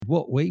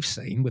what we've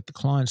seen with the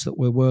clients that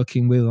we're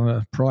working with on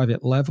a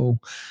private level,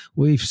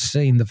 we've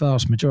seen the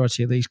vast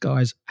majority of these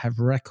guys have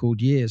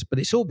record years, but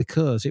it's all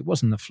because it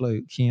wasn't a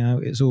fluke.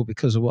 It's all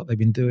because of what they've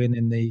been doing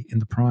in the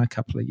prior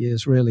couple of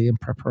years, really, in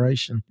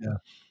preparation. Yeah.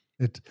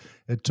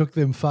 It took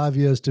them 5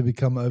 years to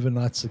become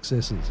overnight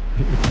successes.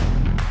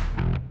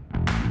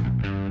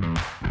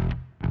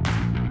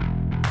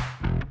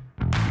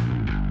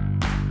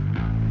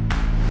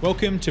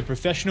 Welcome to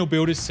Professional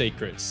Builders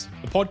Secrets,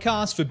 the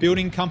podcast for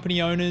building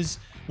company owners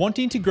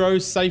wanting to grow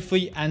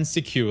safely and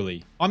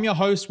securely. I'm your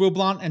host, Will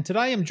Blunt, and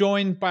today I'm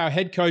joined by our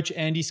head coach,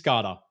 Andy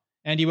Scarter.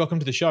 Andy, welcome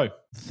to the show.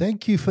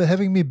 Thank you for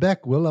having me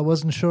back, Will. I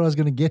wasn't sure I was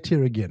going to get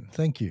here again.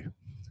 Thank you.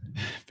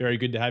 Very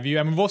good to have you.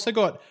 And we've also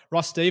got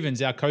Russ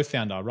Stevens, our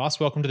co-founder. Russ,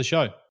 welcome to the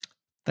show.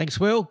 Thanks,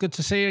 Will. Good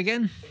to see you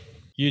again.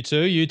 You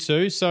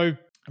too. So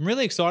I'm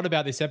really excited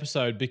about this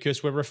episode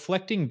because we're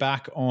reflecting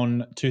back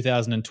on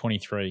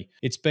 2023.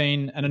 It's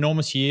been an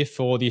enormous year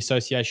for the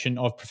Association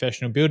of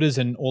Professional Builders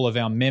and all of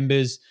our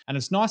members. And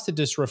it's nice to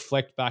just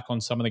reflect back on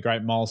some of the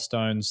great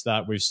milestones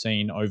that we've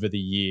seen over the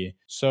year.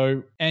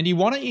 So, Andy,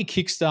 why don't you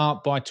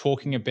kickstart by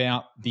talking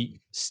about the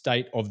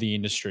state of the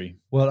industry?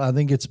 Well, I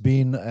think it's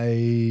been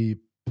a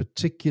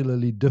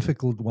particularly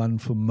difficult one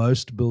for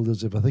most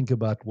builders. If I think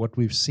about what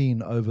we've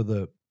seen over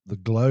the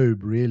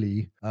globe,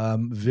 really,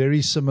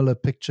 very similar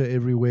picture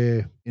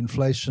everywhere.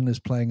 Inflation is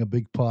playing a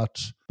big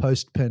part.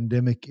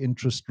 Post-pandemic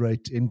interest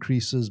rate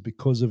increases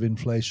because of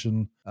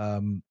inflation,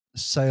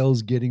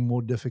 sales getting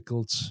more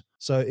difficult.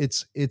 So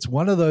it's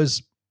one of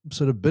those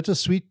sort of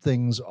bittersweet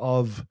things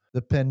of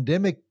the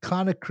pandemic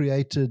kind of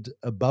created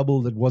a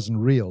bubble that wasn't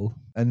real.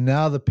 And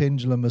now the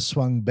pendulum has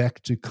swung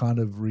back to kind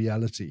of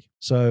reality.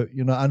 So,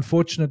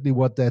 unfortunately,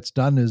 what that's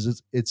done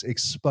is it's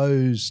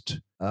exposed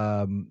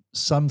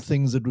some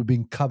things that were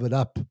being covered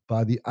up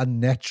by the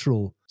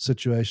unnatural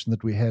situation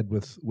that we had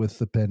with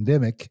the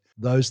pandemic.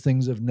 Those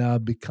things have now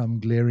become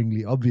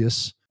glaringly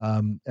obvious.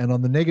 And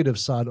on the negative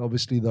side,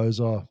 obviously, those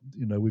are,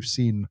 we've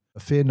seen a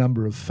fair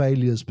number of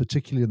failures,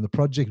 particularly in the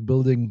project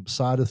building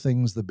side of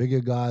things, the bigger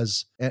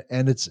guys.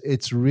 And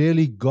it's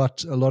really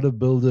got a lot of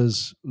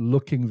builders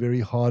looking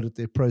very hard at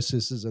their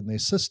processes and their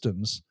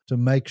systems to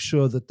make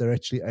sure that they're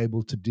actually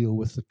able to deal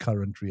with the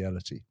current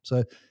reality.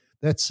 So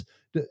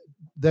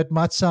that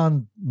might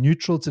sound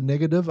neutral to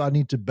negative. I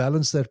need to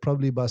balance that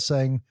probably by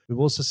saying we've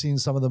also seen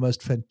some of the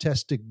most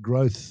fantastic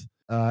growth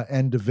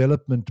and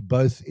development,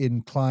 both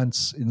in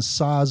clients, in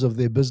size of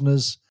their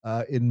business,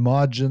 in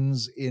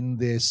margins, in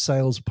their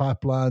sales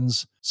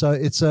pipelines. So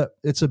it's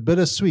a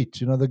bittersweet.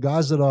 The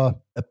guys that are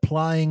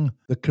applying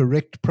the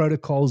correct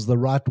protocols the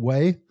right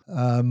way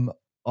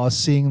are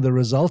seeing the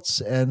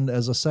results. And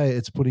as I say,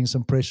 it's putting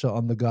some pressure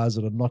on the guys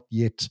that are not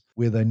yet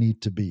where they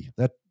need to be.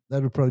 That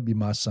would probably be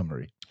my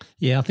summary.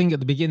 Yeah, I think at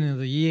the beginning of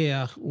the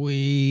year,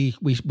 we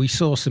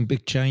saw some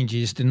big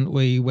changes, didn't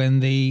we, when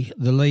the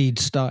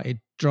leads started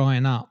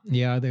drying up.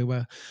 Yeah, they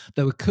were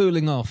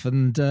cooling off,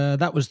 and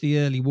that was the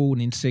early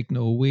warning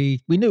signal.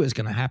 We knew it was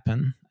going to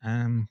happen.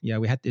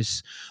 We had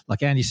this,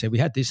 like Andy said, we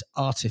had this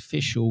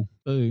artificial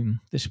boom.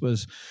 This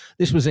was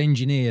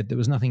engineered. There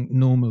was nothing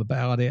normal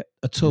about it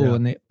at all,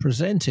 and it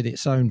presented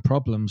its own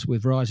problems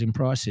with rising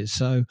prices.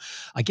 So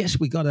I guess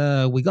we got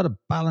to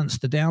balance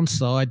the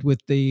downside with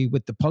the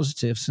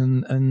positives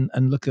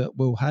and look at,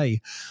 well,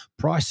 hey,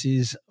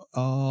 prices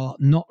are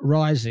not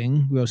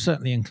rising. Well,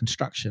 certainly in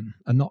construction,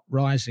 are not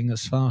rising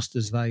as fast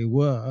as they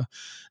were,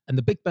 and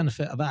the big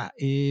benefit of that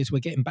is we're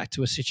getting back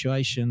to a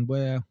situation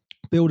where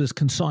builders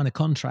can sign a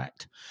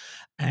contract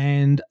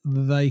and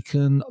they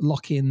can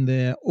lock in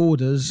their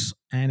orders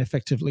and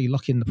effectively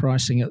lock in the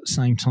pricing at the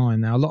same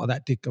time. Now, a lot of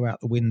that did go out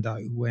the window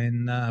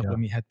when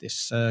we had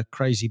this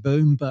crazy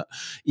boom. But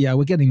yeah,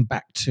 we're getting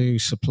back to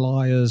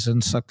suppliers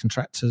and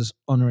subcontractors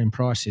honouring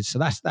prices. So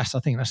I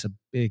think that's a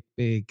big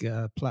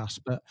plus.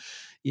 But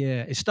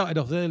yeah, it started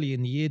off early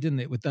in the year, didn't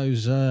it? With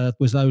those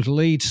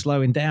leads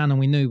slowing down, and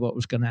we knew what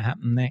was going to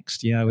happen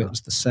next. It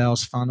was the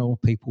sales funnel,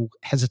 people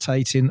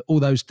hesitating, all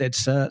those dead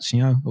certs.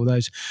 All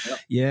those.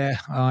 Yeah,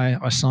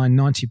 I signed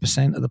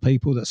 90% of the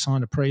people that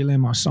signed a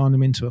prelim. I signed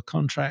them into a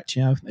contract.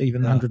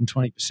 Even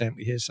 120%.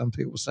 We hear some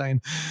people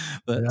saying,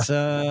 but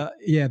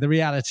the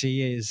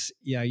reality is,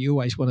 you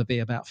always want to be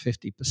about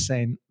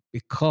 50%.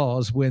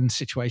 Because when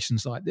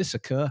situations like this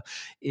occur,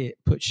 it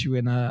puts you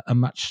in a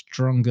much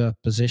stronger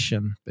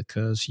position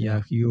because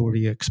you're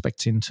already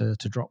expecting to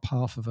drop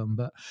half of them.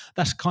 But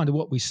that's kind of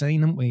what we've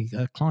seen, haven't we?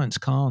 Clients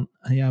can't,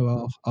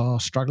 are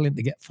struggling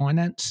to get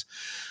finance,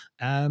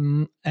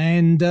 and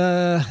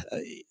the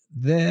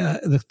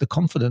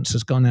confidence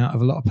has gone out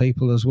of a lot of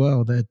people as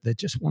well. They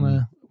just want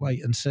to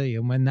wait and see.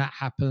 And when that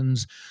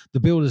happens, the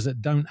builders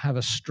that don't have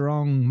a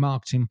strong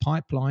marketing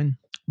pipeline,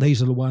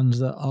 these are the ones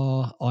that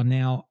are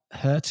now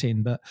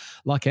hurting. But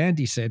like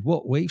Andy said,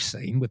 what we've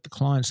seen with the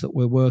clients that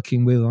we're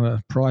working with on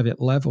a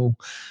private level,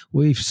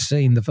 we've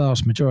seen the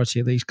vast majority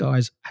of these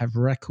guys have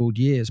record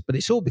years. But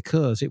it's all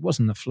because it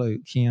wasn't a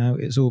fluke,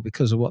 it's all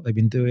because of what they've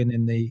been doing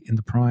in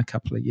the prior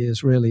couple of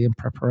years, really, in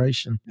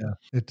preparation.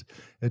 Yeah,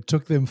 it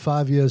took them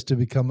 5 years to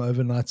become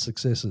overnight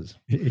successes.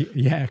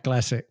 Yeah,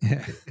 classic.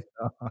 Yeah.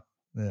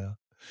 Yeah.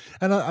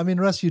 And I mean,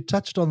 Russ, you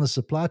touched on the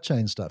supply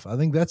chain stuff. I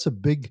think that's a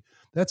big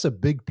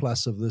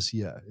plus of this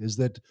year, is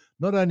that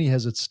not only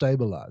has it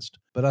stabilized,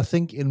 but I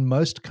think in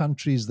most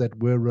countries that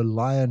were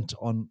reliant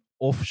on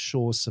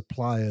offshore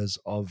suppliers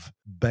of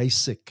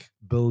basic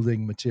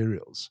building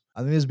materials,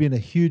 I think there's been a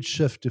huge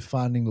shift to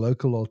finding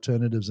local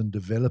alternatives and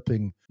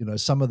developing,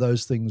 some of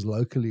those things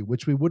locally,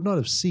 which we would not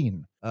have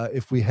seen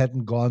if we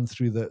hadn't gone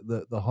through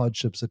the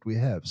hardships that we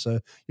have. So,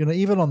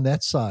 even on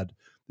that side,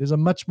 there's a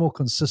much more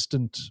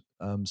consistent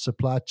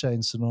supply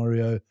chain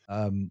scenario.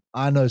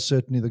 I know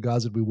certainly the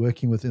guys that we're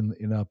working with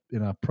in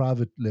our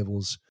private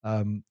levels,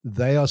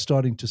 they are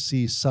starting to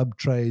see sub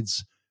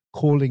trades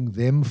calling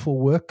them for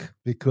work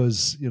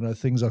because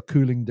things are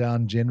cooling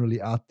down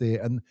generally out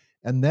there,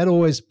 and that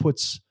always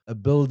puts a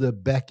builder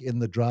back in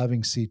the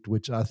driving seat,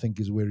 which I think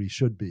is where he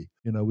should be.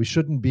 We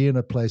shouldn't be in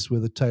a place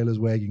where the tail is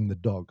wagging the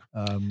dog,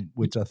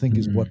 which I think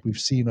is what we've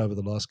seen over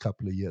the last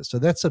couple of years. So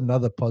that's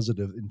another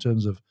positive in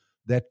terms of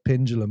that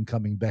pendulum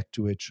coming back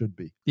to where it should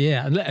be.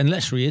 Yeah, and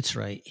let's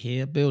reiterate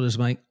here, builders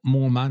make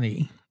more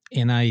money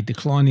in a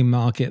declining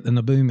market than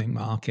a booming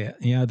market.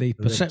 The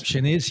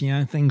perception is,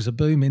 things are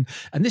booming.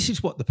 And this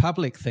is what the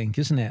public think,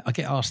 isn't it? I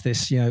get asked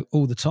this,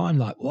 all the time,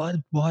 like, why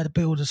are the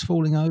builders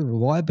falling over?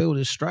 Why are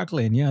builders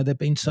struggling? They've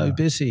been so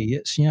busy.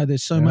 It's,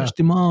 there's so much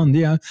demand.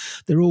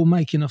 They're all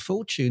making a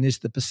fortune is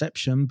the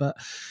perception. But,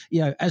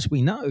 as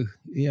we know,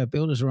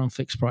 builders are on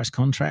fixed price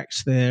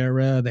contracts.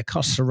 Their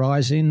costs are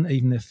rising.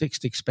 Even their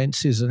fixed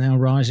expenses are now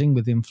rising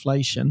with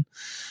inflation.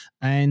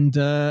 And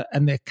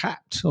they're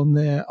capped on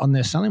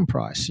their selling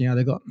price.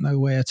 They've got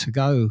nowhere to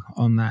go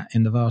on that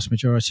in the vast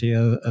majority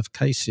of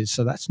cases.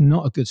 So that's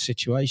not a good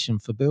situation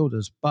for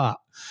builders. But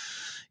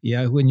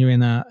when you're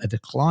in a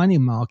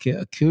declining market,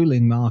 a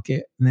cooling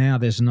market, now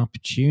there's an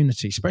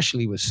opportunity,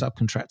 especially with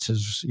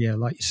subcontractors,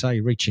 like you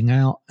say, reaching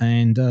out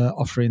and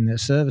offering their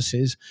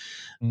services.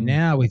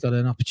 Now we've got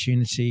an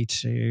opportunity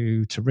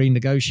to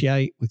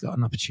renegotiate. We've got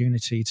an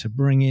opportunity to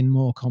bring in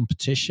more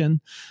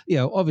competition.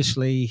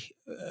 Obviously,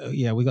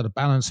 we've got to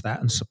balance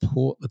that and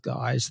support the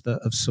guys that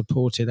have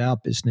supported our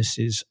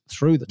businesses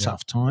through the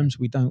tough times.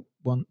 We don't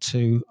want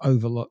to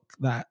overlook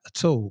that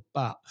at all.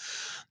 But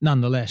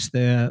nonetheless,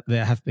 there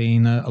have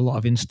been a lot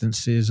of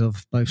instances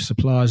of both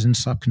suppliers and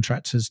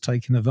subcontractors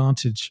taking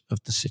advantage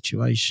of the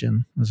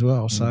situation as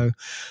well. So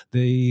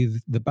the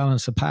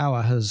balance of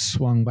power has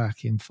swung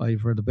back in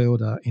favour of the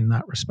builder in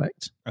that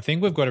respect. I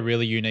think we've got a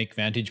really unique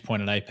vantage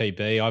point at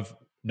APB. I've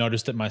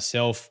noticed it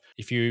myself.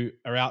 If you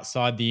are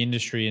outside the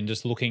industry and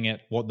just looking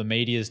at what the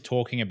media is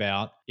talking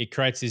about, it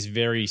creates this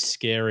very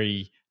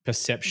scary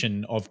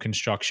perception of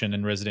construction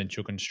and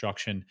residential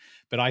construction.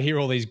 But I hear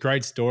all these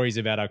great stories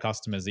about our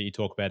customers that you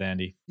talk about,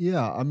 Andy.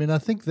 Yeah, I mean, I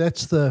think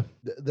that's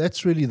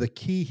really the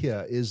key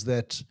here, is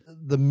that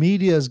the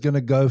media is going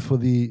to go for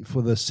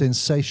the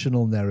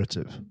sensational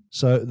narrative.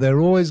 So they're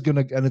always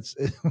going to,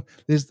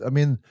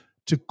 and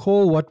to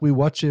call what we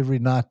watch every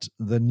night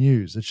the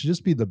news, it should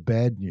just be the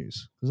bad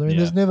news.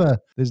 Because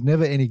there's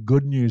never any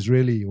good news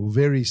really, or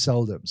very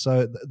seldom.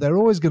 So they're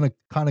always going to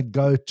kind of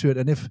go to it.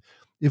 And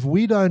if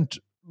we don't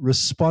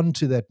respond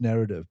to that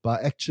narrative by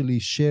actually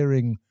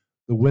sharing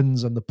the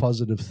wins and the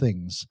positive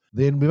things,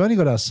 then we've only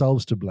got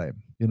ourselves to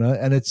blame,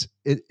 and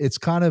it's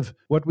kind of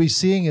what we're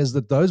seeing is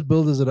that those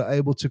builders that are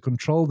able to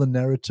control the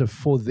narrative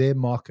for their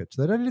market,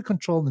 they don't need to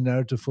control the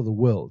narrative for the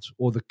world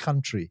or the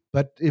country,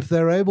 but if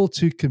they're able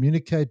to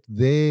communicate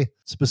their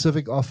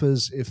specific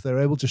offers, if they're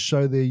able to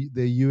show their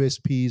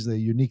USPs, their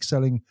unique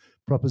selling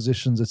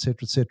propositions, et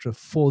cetera,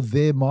 for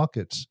their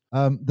markets,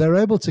 they're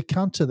able to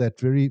counter that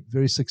very,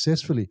 very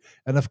successfully.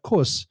 And of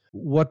course,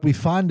 what we're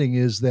finding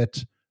is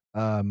that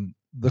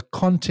the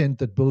content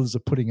that builders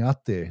are putting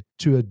out there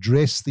to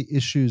address the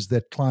issues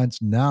that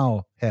clients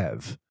now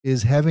have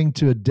is having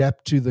to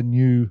adapt to the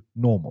new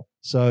normal.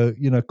 So,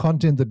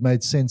 content that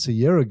made sense a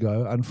year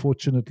ago,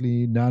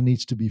 unfortunately, now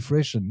needs to be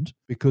freshened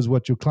because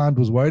what your client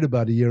was worried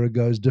about a year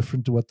ago is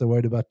different to what they're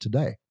worried about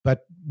today.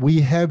 But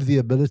we have the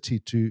ability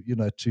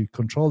to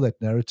control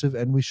that narrative,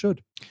 and we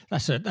should.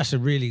 That's a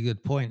really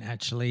good point,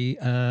 actually.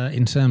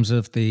 In terms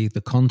of the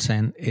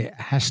content, it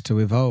has to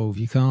evolve.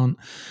 You can't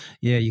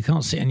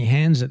sit on your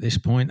hands at this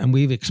point, and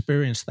we've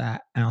experienced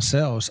that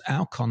ourselves.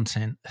 Our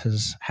content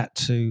has had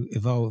to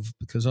evolve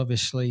because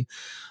obviously,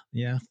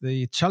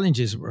 the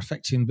challenges that were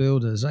affecting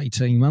builders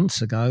 18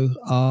 months ago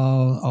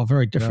are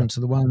very different to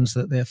the ones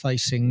that they're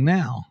facing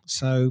now.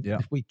 So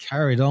if we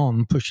carried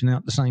on pushing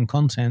out the same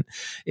content,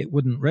 it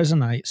wouldn't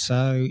resonate.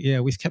 So yeah,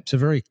 we've kept a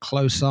very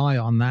close eye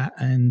on that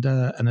and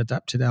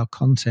adapted our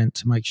content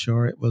to make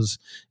sure it was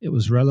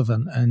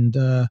relevant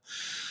and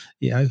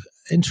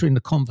entering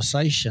the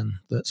conversation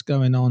that's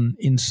going on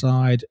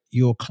inside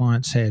your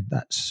client's head.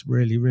 That's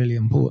really, really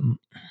important.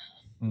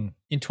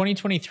 In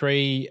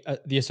 2023,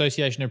 the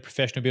Association of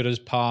Professional Builders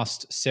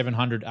passed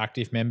 700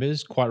 active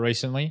members quite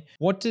recently.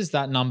 What does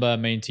that number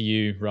mean to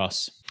you,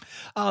 Russ?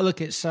 Oh, look,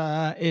 it's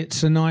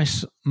a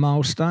nice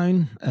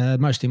milestone.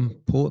 Most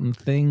important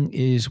thing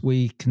is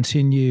we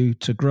continue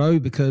to grow,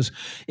 because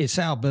it's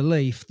our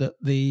belief that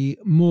the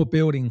more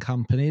building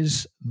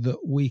companies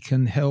that we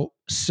can help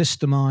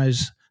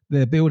systemize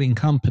their building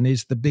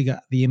companies, the bigger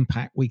the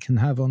impact we can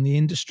have on the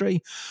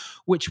industry,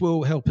 which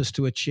will help us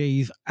to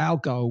achieve our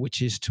goal, which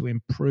is to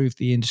improve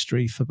the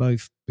industry for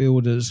both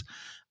builders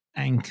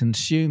and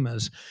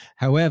consumers.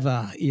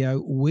 However,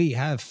 we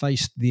have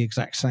faced the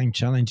exact same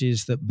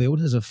challenges that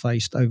builders have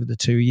faced over the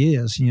 2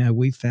 years.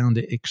 We found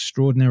it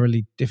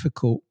extraordinarily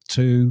difficult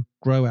to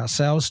grow our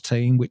sales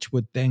team, which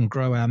would then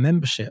grow our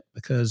membership,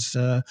 because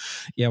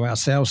our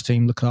sales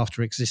team look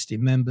after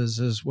existing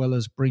members as well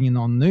as bringing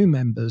on new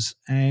members.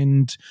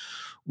 And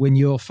when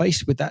you're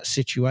faced with that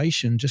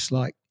situation, just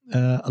like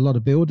a lot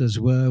of builders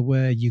were,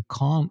 where you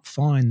can't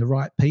find the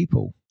right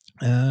people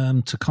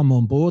to come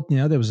on board.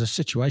 There was a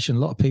situation, a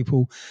lot of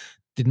people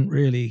didn't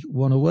really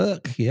want to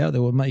work. They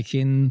were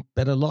making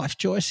better life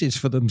choices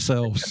for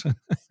themselves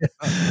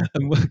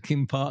and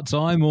working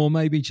part-time, or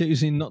maybe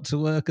choosing not to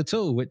work at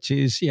all, which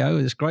is,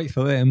 it's great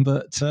for them,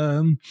 but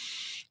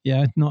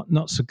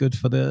not so good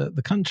for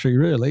the country,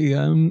 really.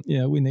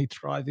 We need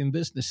thriving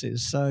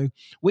businesses. So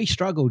we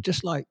struggled,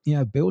 just like,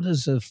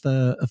 builders have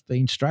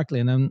been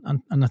struggling.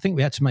 And I think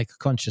we had to make a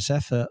conscious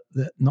effort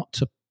that not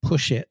to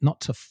push it,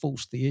 not to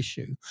force the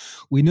issue.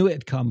 We knew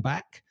it'd come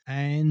back,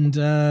 and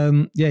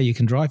you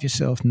can drive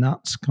yourself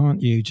nuts,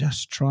 can't you?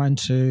 Just trying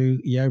to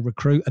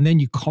recruit, and then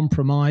you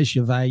compromise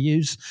your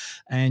values,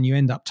 and you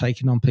end up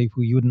taking on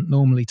people you wouldn't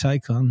normally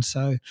take on.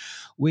 So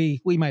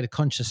we made a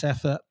conscious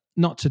effort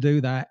not to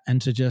do that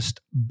and to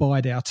just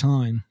bide our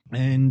time.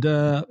 And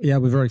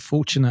we're very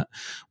fortunate.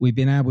 We've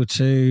been able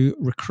to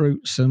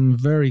recruit some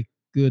very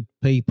good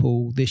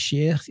people this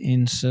year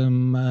in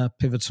some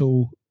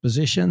pivotal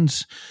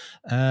positions.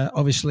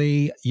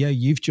 Obviously,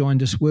 you've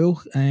joined us,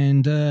 Will,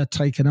 and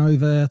taken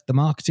over the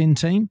marketing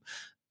team.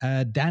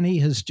 Danny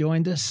has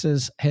joined us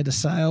as head of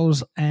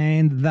sales,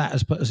 and that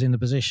has put us in a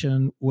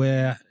position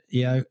where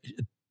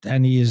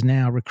Danny is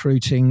now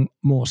recruiting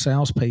more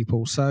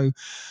salespeople. So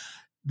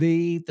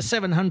the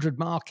 700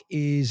 mark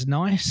is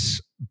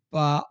nice,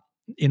 but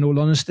in all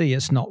honesty,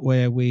 it's not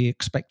where we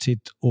expected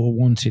or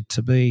wanted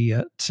to be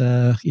at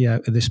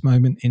this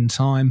moment in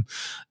time.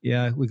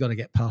 We've got to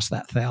get past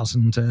that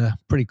 1,000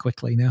 pretty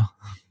quickly now.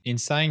 In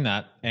saying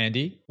that,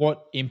 Andy,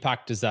 what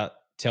impact does that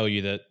tell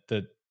you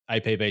that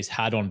APB's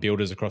had on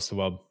builders across the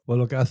world? Well,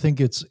 look, I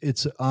think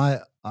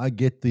I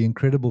get the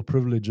incredible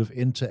privilege of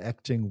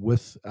interacting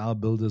with our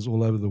builders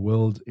all over the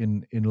world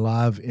in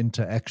live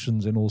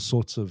interactions in all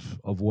sorts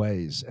of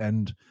ways.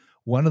 And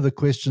one of the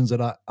questions that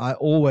I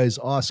always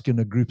ask in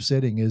a group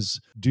setting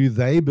is, do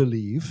they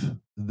believe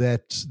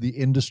that the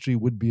industry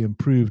would be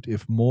improved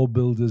if more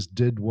builders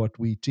did what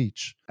we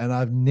teach? And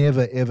I've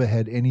never, ever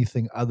had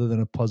anything other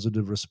than a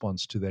positive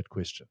response to that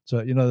question.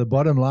 So, the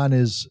bottom line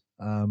is,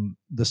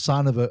 the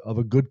sign of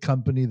a good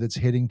company that's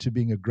heading to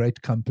being a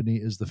great company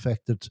is the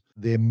fact that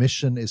their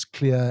mission is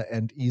clear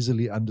and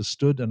easily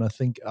understood. And I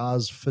think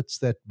ours fits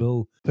that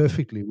bill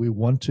perfectly. We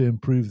want to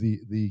improve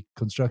the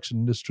construction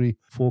industry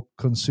for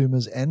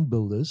consumers and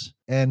builders.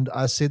 And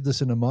I said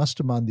this in a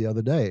mastermind the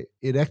other day.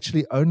 It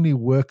actually only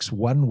works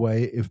one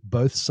way if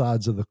both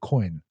sides of the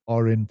coin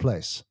are in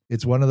place.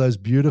 It's one of those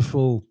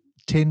beautiful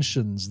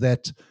tensions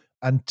that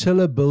until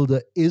a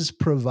builder is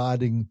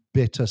providing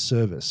better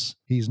service,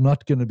 he's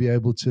not going to be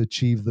able to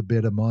achieve the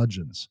better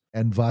margins,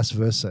 and vice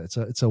versa.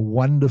 It's a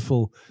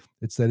wonderful,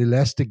 it's that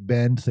elastic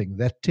band thing.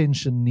 That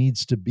tension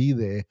needs to be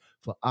there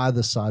for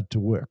either side to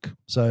work.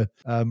 So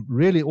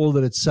really all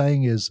that it's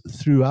saying is,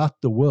 throughout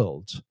the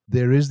world,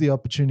 there is the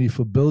opportunity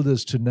for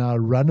builders to now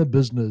run a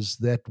business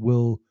that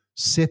will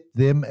set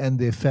them and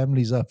their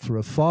families up for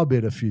a far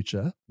better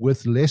future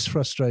with less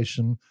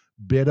frustration,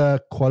 better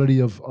quality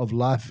of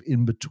life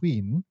in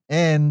between,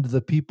 and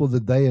the people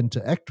that they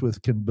interact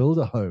with can build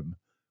a home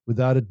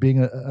without it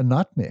being a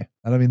nightmare.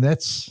 And I mean,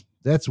 that's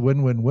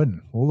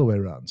win-win-win all the way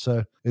around.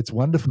 So it's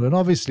wonderful. And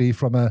obviously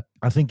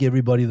I think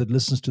everybody that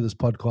listens to this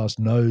podcast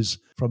knows,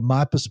 from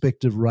my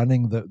perspective,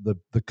 running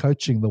the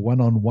coaching, the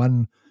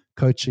one-on-one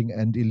coaching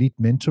and elite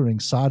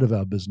mentoring side of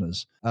our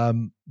business,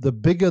 the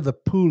bigger the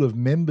pool of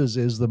members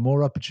is, the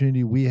more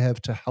opportunity we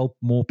have to help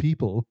more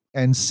people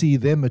and see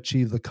them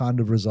achieve the kind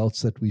of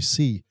results that we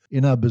see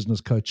in our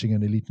business coaching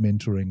and elite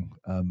mentoring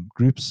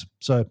groups.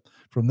 So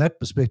from that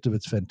perspective,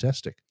 it's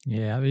fantastic.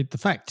 Yeah, I mean, the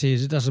fact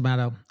is, it doesn't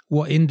matter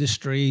what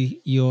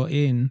industry you're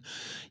in,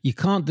 you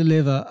can't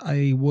deliver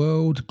a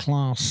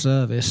world-class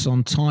service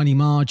on tiny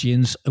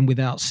margins and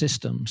without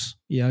systems.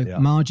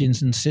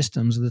 Margins and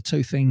systems are the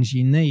two things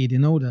you need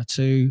in order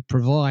to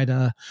provide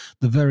the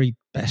very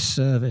best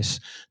service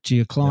to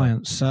your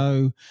clients.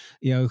 So,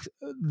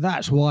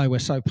 that's why we're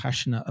so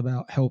passionate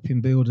about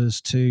helping builders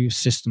to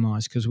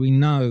systemize, because we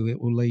know it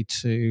will lead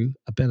to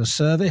a better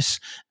service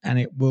and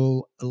it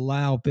will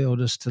allow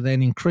builders to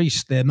then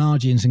increase their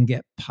margins and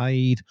get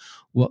paid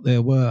what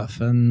they're worth.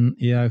 And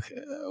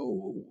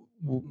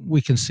we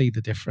can see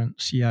the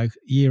difference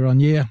year on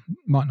year.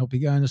 Might not be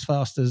going as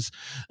fast as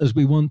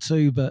we want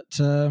to, but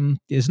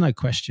there's no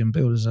question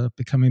builders are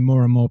becoming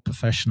more and more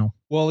professional.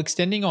 Well,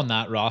 extending on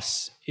that,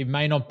 Russ, it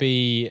may not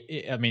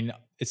be, I mean,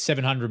 it's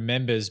 700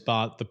 members,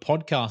 but the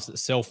podcast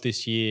itself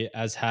this year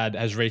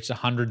has reached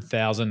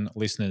 100,000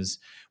 listeners,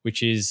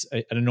 which is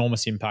an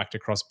enormous impact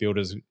across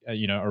builders,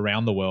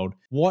 around the world.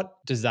 What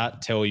does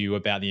that tell you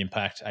about the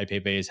impact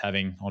APB is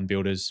having on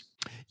builders?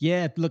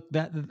 Yeah, look,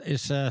 that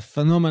is a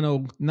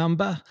phenomenal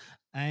number.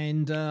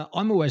 And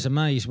I'm always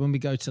amazed when we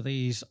go to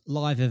these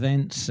live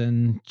events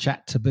and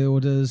chat to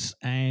builders,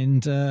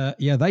 and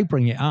they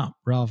bring it up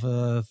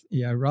rather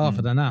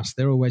than us.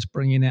 They're always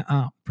bringing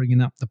up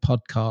the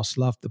podcast.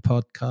 Love the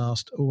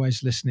podcast.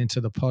 Always listening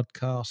to the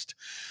podcast.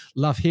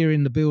 Love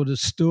hearing the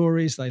builders'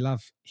 stories. They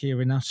love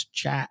hearing us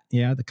chat.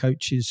 The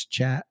coaches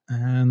chat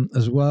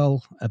as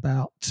well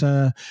about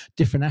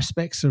different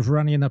aspects of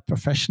running a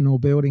professional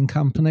building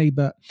company.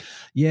 But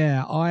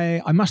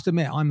I must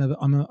admit I'm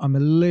a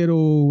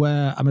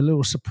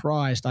little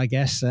surprised, I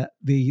guess, at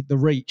the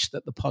reach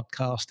that the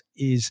podcast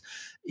is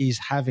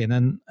having,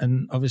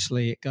 and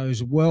obviously it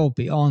goes well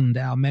beyond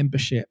our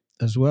membership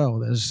as well.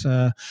 There's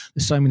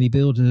so many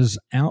builders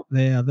out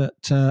there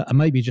that are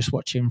maybe just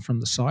watching from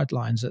the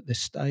sidelines at this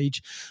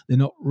stage. They're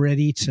not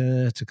ready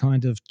to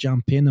kind of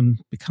jump in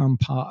and become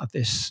part of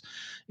this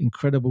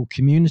incredible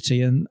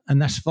community, and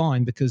that's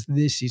fine, because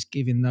this is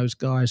giving those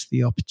guys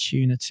the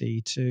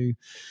opportunity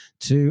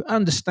to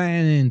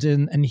understand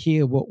and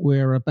hear what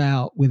we're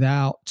about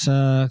without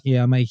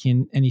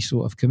making any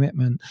sort of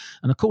commitment.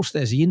 And of course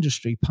there's the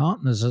industry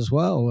partners as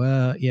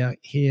well.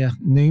 Here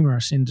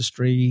numerous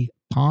industry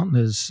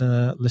partners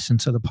listen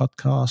to the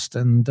podcast,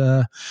 and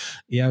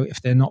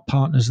if they're not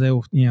partners,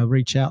 they'll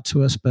reach out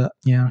to us, but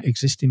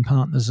existing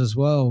partners as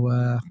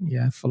well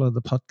follow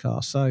the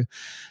podcast. So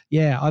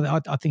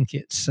I think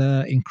it's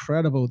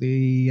incredible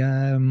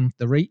the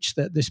reach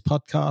that this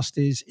podcast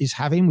is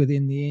having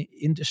within the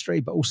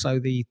industry, but also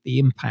the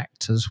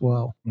impact as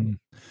well.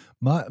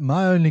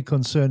 My only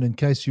concern, in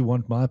case you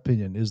want my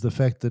opinion, is the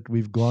fact that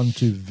we've gone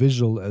to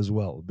visual as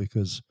well,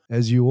 because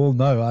as you all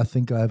know, I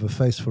think I have a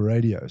face for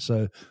radio.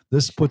 So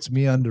this puts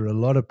me under a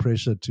lot of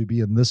pressure to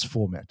be in this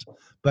format.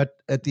 But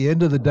at the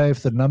end of the day,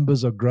 if the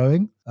numbers are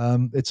growing,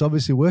 it's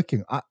obviously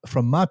working.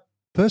 From my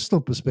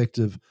personal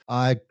perspective,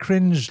 I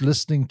cringe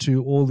listening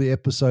to all the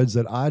episodes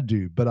that I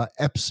do, but I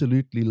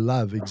absolutely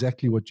love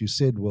exactly what you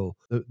said, Will,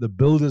 the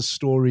builders'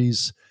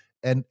 stories,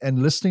 and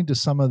listening to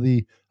some of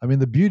the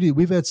beauty.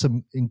 We've had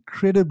some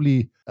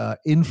incredibly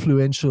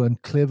influential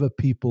and clever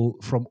people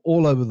from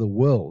all over the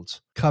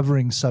world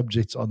covering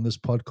subjects on this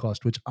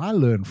podcast, which I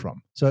learn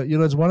from. So,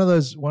 it's one of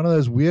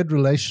those weird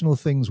relational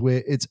things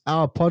where it's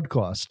our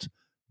podcast,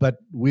 but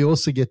we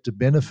also get to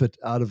benefit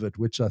out of it,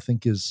 which I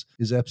think is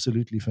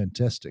absolutely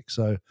fantastic.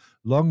 So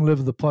long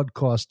live the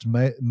podcast.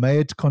 May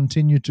it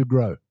continue to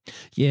grow.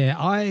 Yeah,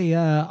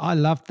 I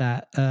love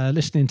that,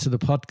 listening to the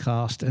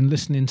podcast and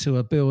listening to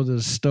a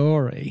builder's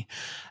story.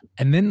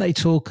 And then they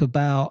talk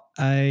about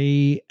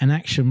an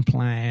action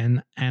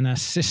plan and a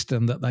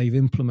system that they've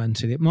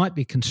implemented. It might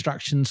be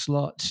construction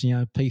slots,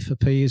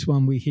 P4P is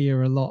one we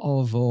hear a lot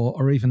of,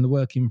 or even the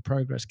work in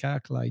progress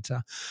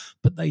calculator.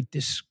 But they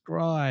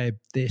describe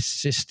this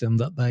system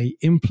that they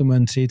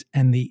implemented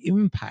and the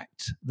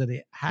impact that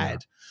it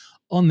had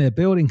on their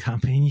building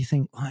company, and you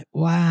think like,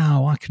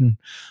 wow,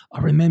 I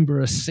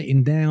remember us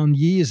sitting down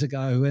years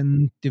ago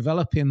and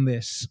developing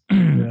this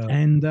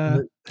and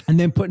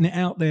then putting it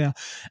out there.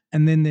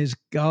 And then there's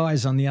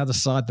guys on the other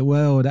side of the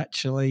world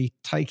actually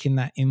taking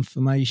that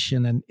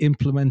information and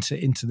implement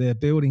it into their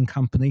building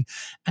company,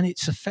 and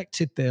it's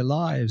affected their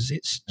lives.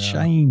 It's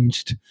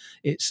changed.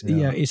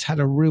 It's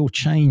had a real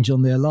change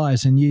on their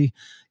lives, and you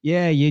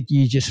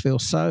just feel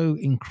so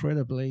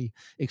incredibly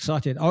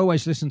excited. I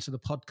always listen to the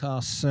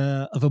podcasts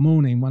of a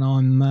morning when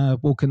I'm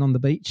walking on the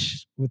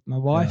beach with my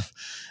wife,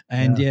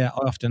 and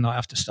often I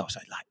have to stop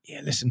and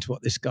say, listen to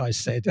what this guy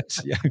said.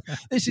 It's,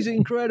 this is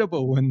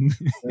incredible. And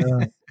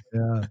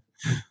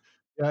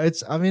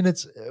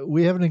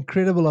we have an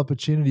incredible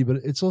opportunity, but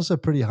it's also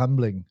pretty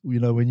humbling,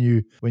 when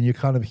you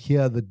kind of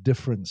hear the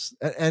difference.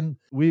 And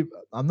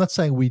I'm not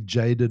saying we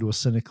jaded or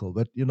cynical,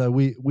 but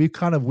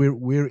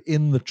we're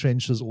in the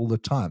trenches all the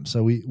time.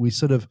 So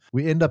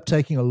we end up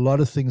taking a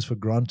lot of things for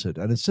granted,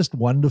 and it's just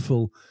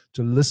wonderful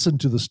to listen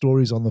to the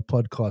stories on the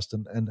podcast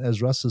and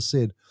as Russ has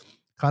said,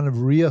 kind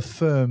of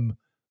reaffirm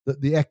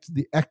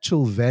the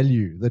actual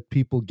value that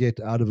people get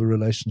out of a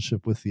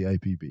relationship with the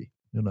APB.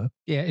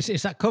 Yeah,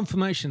 it's that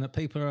confirmation that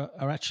people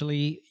are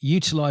actually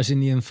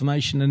utilizing the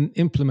information and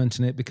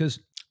implementing it, because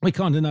we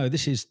kind of know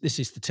this is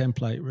the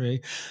template,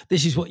 really.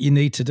 This is what you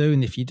need to do,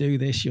 and if you do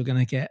this, you're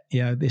going to get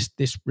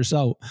this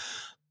result.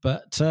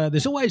 But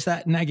there's always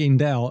that nagging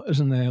doubt,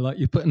 isn't there? Like,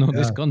 you're putting all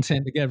this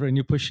content together and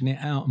you're pushing it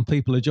out, and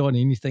people are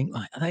joining. And you think,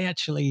 like, are they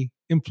actually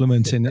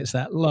implementing? It's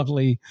that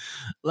lovely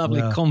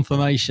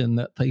confirmation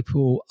that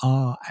people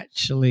are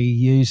actually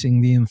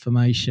using the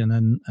information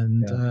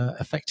and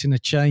affecting a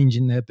change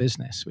in their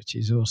business, which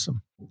is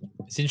awesome.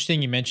 It's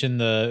interesting you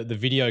mentioned the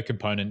video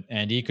component,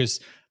 Andy, because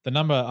the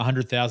number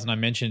 100,000 I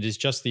mentioned is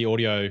just the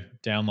audio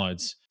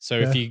downloads. So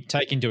if you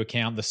take into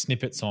account the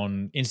snippets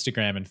on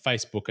Instagram and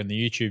Facebook and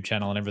the YouTube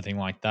channel and everything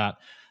like that,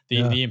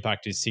 the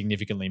impact is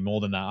significantly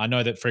more than that. I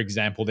know that, for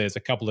example, there's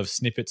a couple of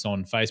snippets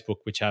on Facebook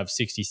which have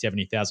 60,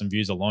 70,000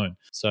 views alone.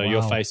 So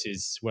your face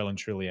is well and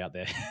truly out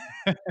there.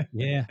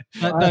 Yeah.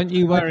 Don't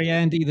you worry,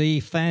 Andy. The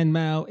fan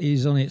mail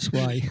is on its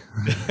way.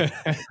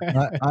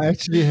 I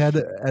actually had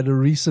at a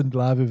recent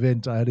live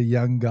event, I had a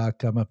young guy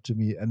come up to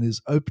me, and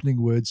his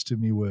opening words to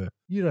me were,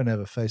 "You don't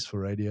have a face for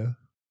radio."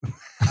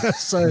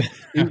 So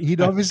he'd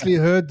obviously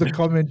heard the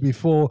comment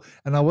before,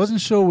 and I wasn't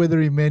sure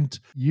whether he meant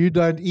you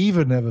don't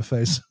even have a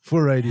face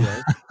for radio,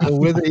 or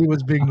whether he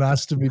was being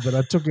nice to me, but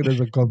I took it as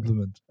a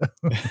compliment.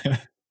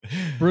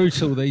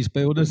 Brutal, these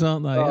builders,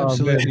 aren't they?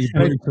 Absolutely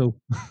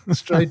brutal.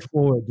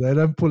 Straightforward. They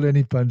don't pull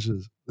any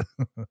punches.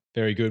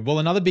 Very good. Well,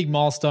 another big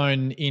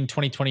milestone in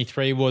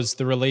 2023 was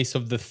the release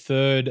of the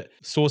third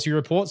Sourcey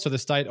report, so the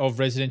state of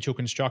residential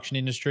construction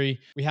industry.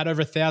 We had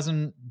over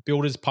 1,000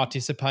 builders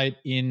participate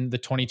in the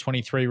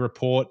 2023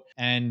 report,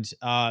 and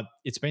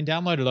it's been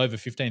downloaded over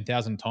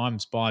 15,000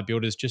 times by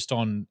builders just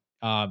on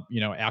our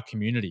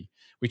community,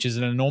 which is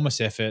an enormous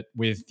effort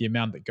with the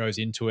amount that goes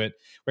into it.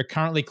 We're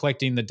currently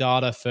collecting the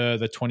data for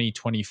the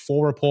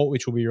 2024 report,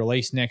 which will be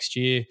released next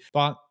year,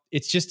 but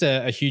it's just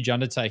a huge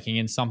undertaking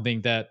and something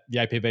that the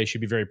APB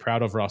should be very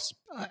proud of, Russ.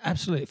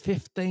 Absolutely.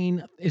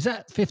 15, is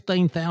that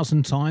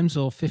 15,000 times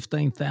or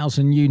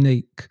 15,000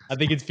 unique? I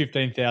think it's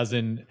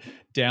 15,000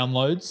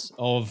 downloads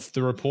of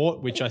the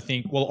report, which I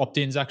think,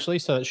 opt-ins actually.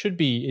 So it should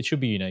be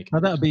unique.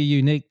 Oh, that would be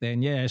unique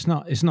then. Yeah, it's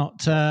not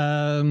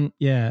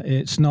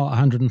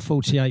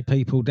 148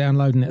 people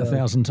downloading it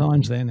 1,000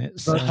 times then.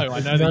 It's no, I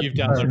know that you've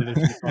downloaded it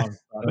a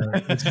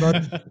few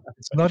times.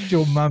 It's not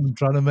your mum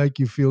trying to make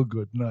you feel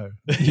good. No.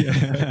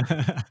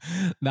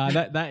 No,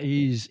 that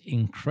is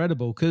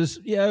incredible, because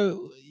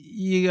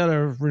you got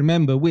to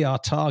remember, we are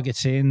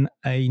targeting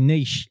a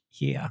niche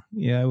here.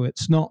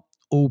 It's not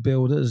all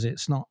builders,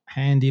 it's not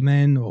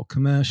handymen or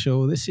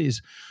commercial. This is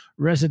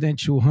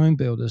residential home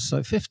builders.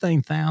 So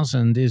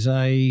 15,000 is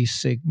a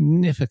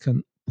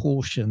significant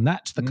portion.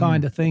 That's the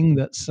kind of thing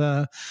that's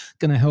going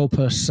to help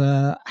us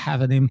have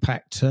an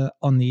impact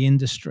on the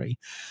industry.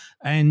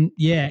 And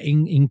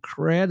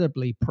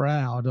incredibly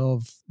proud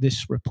of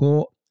this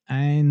report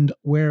and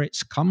where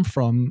it's come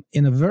from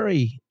in a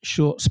very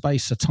short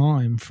space of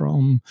time,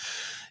 from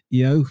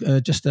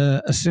just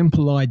a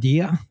simple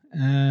idea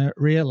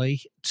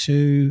really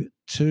to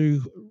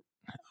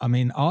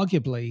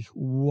arguably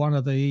one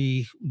of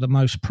the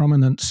most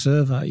prominent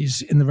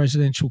surveys in the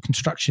residential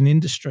construction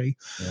industry,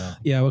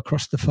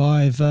 across the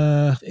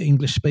 5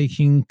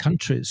 English-speaking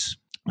countries.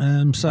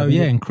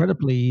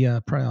 Incredibly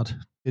proud.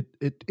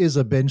 It is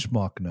a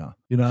benchmark now.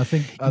 I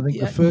think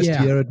the first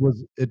year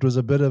it was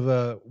a bit of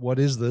a, what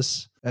is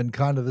this? And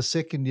kind of the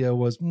second year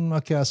was,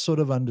 okay, I sort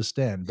of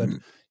understand. But,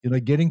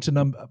 getting to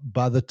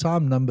by the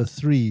time number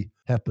 3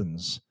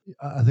 happens,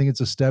 I think it's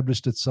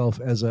established itself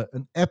as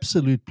an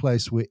absolute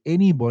place where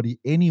anybody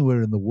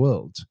anywhere in the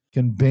world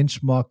can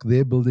benchmark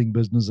their building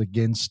business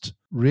against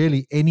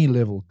really any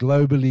level,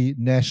 globally,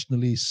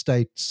 nationally,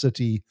 state,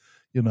 city.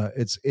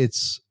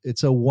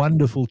 It's a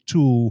wonderful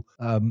tool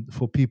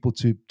for people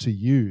to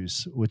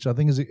use, which I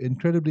think is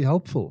incredibly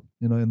helpful,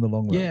 in the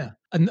long run. Yeah,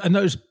 and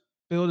those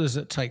builders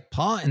that take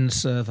part in the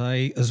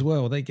survey as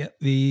well, they get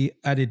the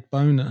added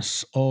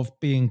bonus of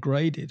being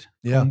graded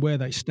on where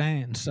they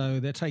stand. So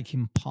they're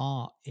taking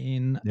part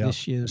in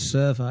this year's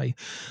survey.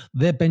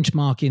 They're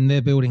benchmarking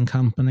their building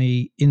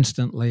company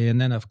instantly,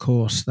 and then of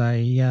course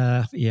they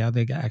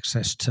get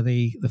access to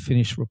the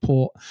finished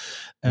report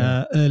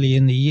early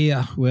in the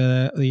year,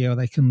 where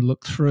they can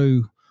look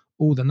through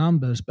all the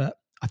numbers. But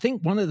I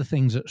think one of the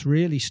things that's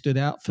really stood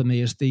out for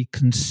me is the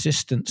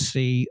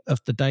consistency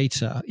of the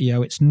data.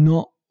 It's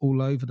not all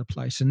over the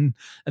place, and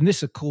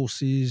this of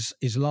course is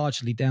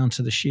largely down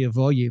to the sheer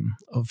volume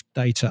of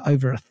data.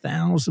 Over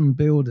 1,000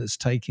 builders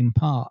taking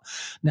part.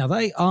 Now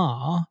they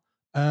are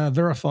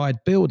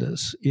verified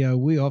builders.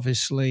 We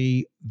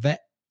obviously vet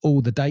all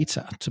the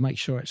data to make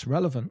sure it's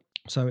relevant.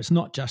 So it's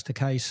not just a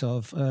case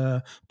of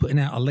putting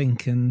out a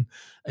link and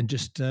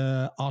just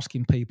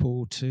asking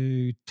people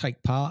to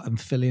take part and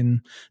fill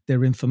in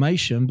their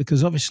information,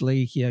 because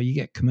obviously you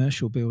get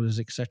commercial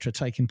builders, etc.,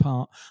 taking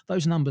part.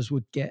 Those numbers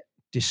would get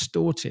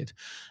distorted.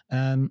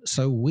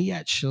 So we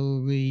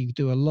actually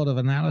do a lot of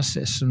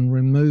analysis and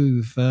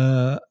remove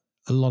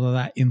a lot of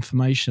that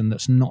information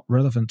that's not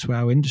relevant to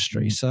our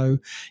industry. So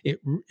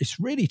it's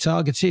really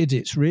targeted,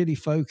 it's really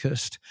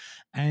focused.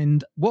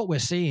 And what we're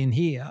seeing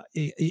here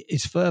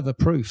is further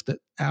proof that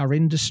our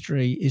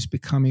industry is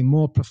becoming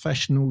more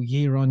professional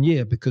year on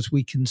year, because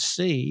we can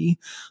see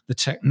the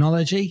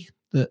technology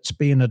that's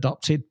being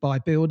adopted by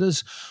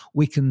builders.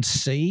 We can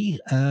see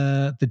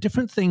the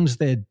different things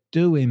they're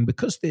doing.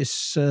 Because this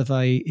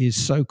survey is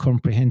so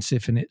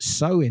comprehensive and it's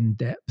so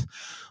in-depth,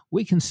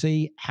 we can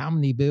see how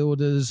many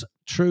builders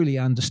truly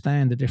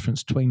understand the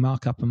difference between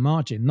markup and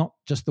margin, not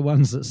just the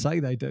ones that say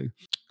they do,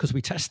 because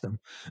we test them.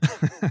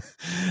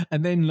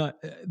 And then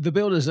the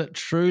builders that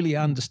truly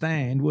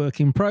understand work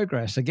in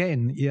progress.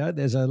 Again,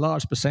 there's a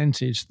large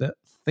percentage that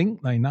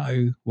think they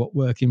know what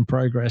work in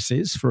progress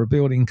is for a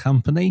building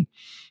company,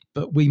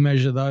 but we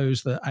measure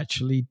those that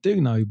actually do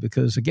know,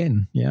 because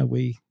again,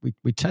 we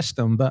test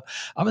them. But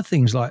other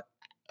things like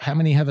how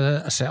many have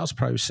a sales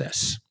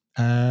process,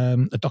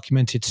 a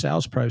documented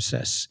sales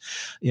process,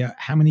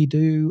 how many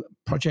do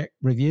project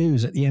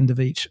reviews at the end of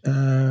each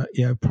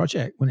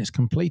project when it's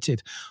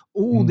completed.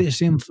 All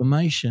this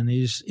information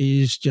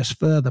is just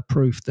further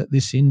proof that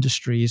this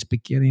industry is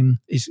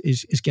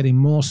getting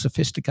more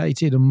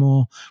sophisticated and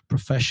more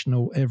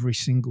professional every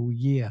single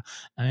year.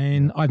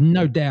 And I've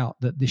no doubt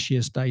that this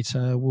year's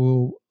data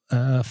will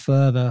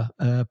further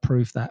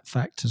prove that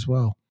fact as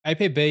well.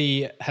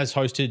 APB has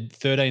hosted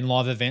 13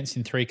 live events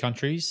in 3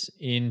 countries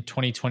in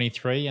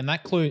 2023, and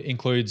that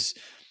includes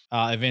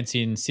events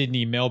in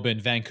Sydney, Melbourne,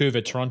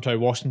 Vancouver, Toronto,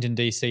 Washington,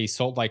 D.C.,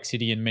 Salt Lake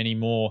City, and many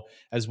more,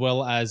 as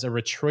well as a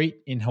retreat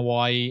in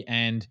Hawaii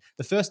and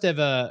the first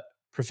ever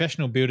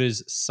Professional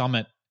Builders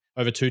Summit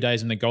over 2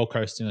 days in the Gold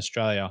Coast in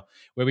Australia,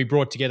 where we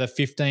brought together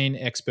 15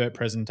 expert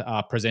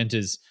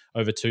presenters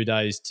over 2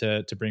 days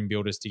to bring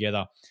builders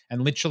together.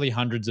 And literally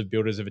hundreds of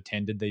builders have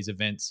attended these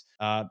events.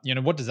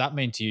 What does that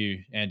mean to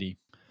you, Andy?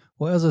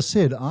 Well, as I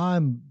said,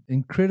 I'm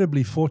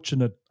incredibly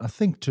fortunate, I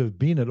think, to have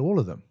been at all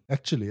of them.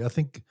 Actually, I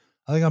think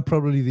I'm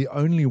probably the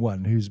only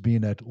one who's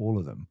been at all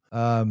of them.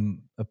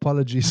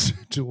 Apologies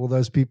to all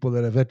those people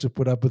that have had to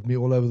put up with me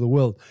all over the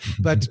world.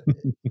 But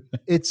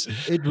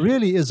it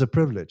really is a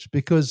privilege,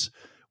 because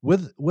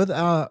with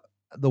the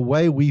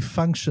way we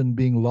function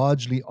being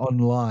largely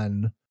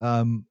online,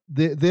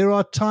 there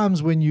are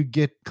times when you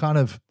get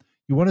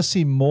you want to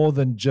see more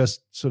than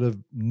just sort of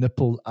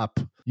nipple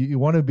up. You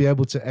want to be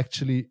able to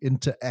actually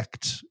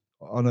interact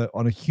on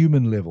a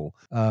human level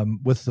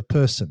with the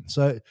person.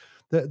 So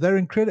they're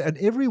incredible. And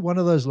every one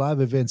of those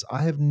live events,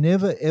 I have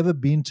never, ever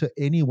been to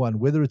anyone,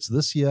 whether it's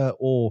this year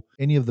or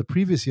any of the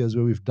previous years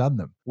where we've done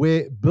them,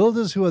 where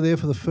builders who are there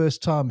for the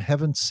first time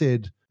haven't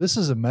said, "This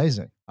is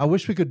amazing. I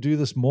wish we could do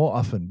this more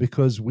often,"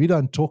 because we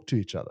don't talk to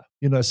each other.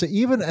 So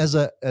even as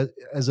a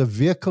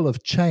vehicle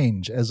of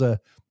change, as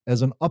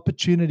an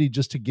opportunity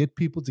just to get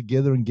people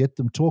together and get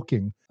them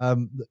talking,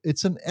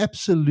 it's an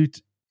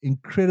absolute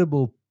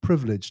incredible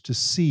privilege to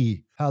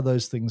see how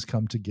those things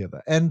come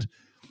together. And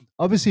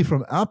obviously,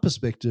 from our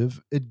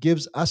perspective, it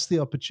gives us the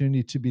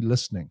opportunity to be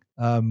listening.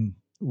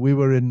 We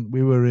were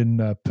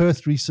in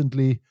Perth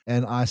recently,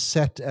 and I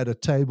sat at a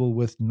table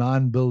with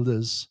 9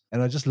 builders,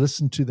 and I just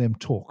listened to them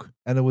talk.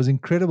 And it was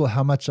incredible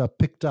how much I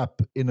picked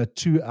up in a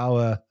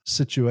 2-hour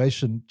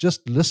situation,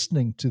 just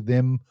listening to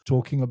them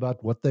talking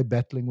about what they're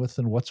battling with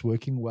and what's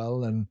working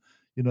well, and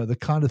the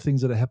kind of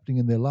things that are happening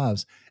in their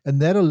lives.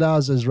 And that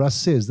allows, as Russ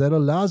says,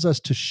 us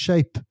to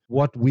shape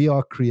what we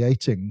are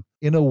creating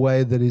in a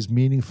way that is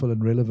meaningful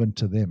and relevant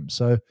to them.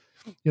 So,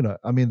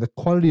 the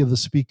quality of the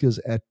speakers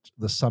at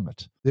the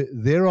summit,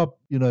 there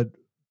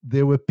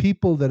were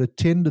people that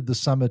attended the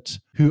summit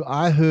who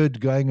I heard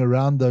going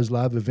around those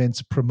live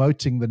events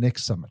promoting the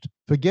next summit.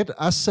 Forget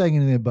us saying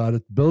anything about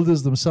it.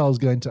 Builders themselves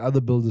going to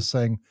other builders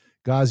saying,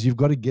 "Guys, you've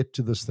got to get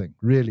to this thing.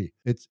 Really,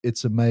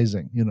 it's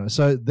amazing."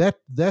 So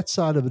that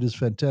side of it is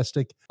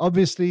fantastic.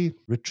 Obviously,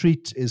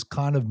 retreat is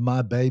kind of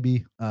my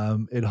baby.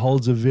 It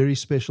holds a very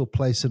special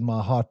place in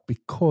my heart,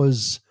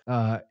 because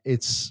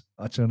it's.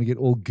 I'm going to get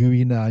all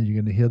gooey now, and you're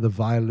going to hear the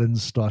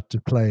violins start to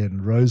play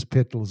and rose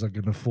petals are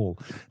going to fall.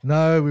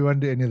 No, we won't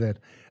do any of that.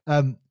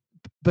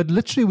 But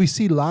literally, we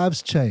see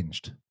lives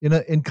changed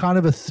in kind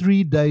of a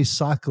 3-day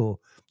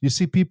cycle. You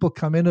see people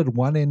come in at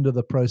one end of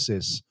the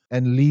process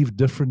and leave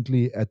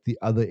differently at the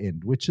other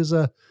end, which is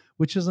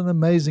an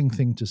amazing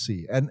thing to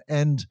see.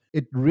 And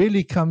it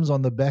really comes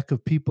on the back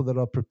of people that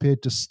are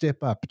prepared to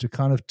step up, to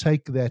kind of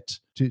take that,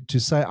 to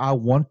say, I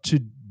want to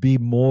be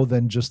more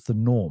than just the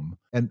norm,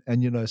 and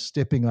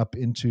stepping up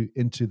into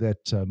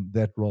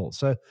that role.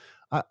 So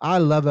I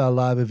love our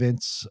live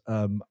events.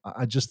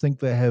 I just think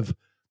they have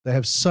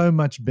so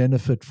much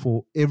benefit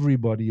for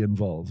everybody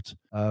involved,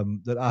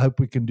 that I hope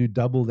we can do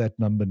double that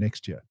number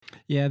next year.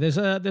 Yeah, there's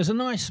a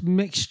nice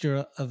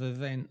mixture of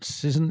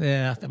events, isn't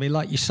there? I mean,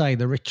 like you say,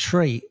 the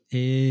retreat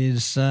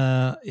is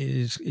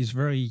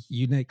very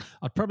unique.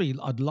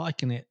 I'd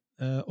liken it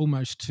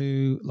almost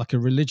to like a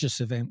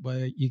religious event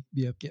where you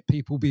get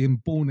people being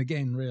born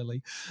again,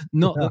 really.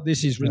 Not that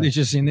this is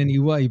religious in any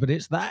way, but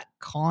it's that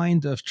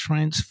kind of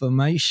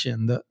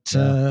transformation that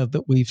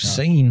that we've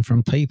seen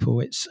from people.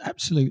 It's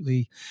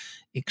absolutely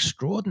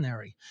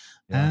extraordinary.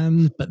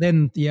 But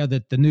then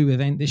the new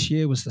event this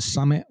year was the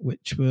summit,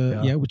 which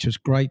was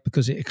great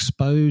because it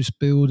exposed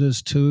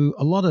builders to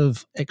a lot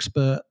of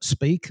expert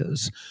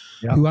speakers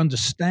who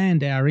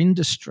understand our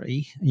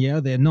industry.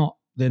 They're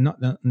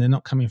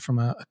not coming from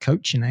a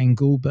coaching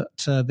angle,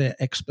 but they're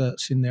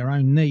experts in their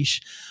own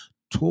niche,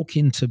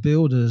 talking to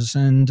builders,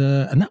 and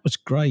that was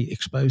great,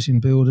 exposing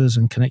builders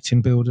and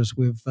connecting builders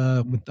with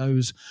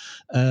those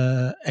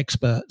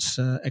expert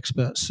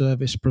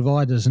service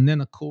providers. And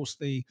then, of course,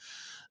 the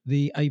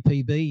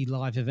APB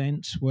live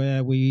events,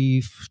 where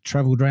we've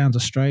travelled around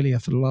Australia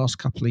for the last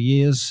couple of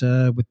years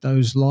with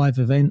those live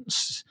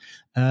events,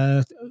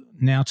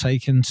 now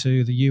taken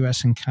to the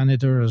US and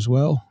Canada as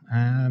well.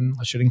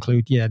 I should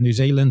include, New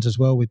Zealand as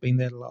well. We've been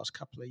there the last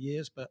couple of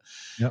years. But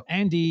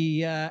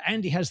Andy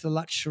has the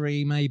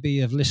luxury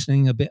maybe of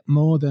listening a bit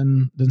more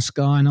than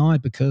Sky and I,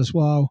 because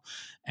while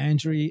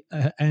Andy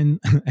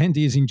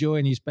is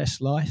enjoying his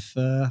best life,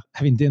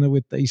 having dinner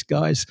with these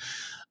guys,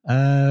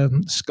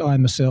 Sky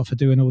and myself are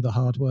doing all the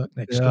hard work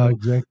next door.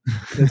 Exactly.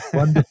 It's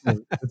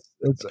wonderful.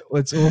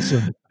 It's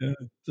awesome.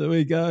 So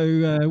we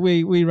go.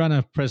 We run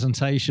a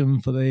presentation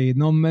for the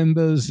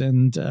non-members,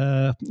 and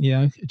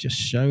just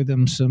show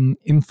them some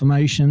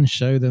information,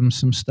 show them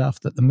some stuff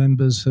that the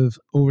members have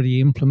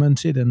already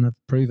implemented and have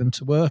proven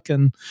to work,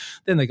 and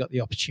then they got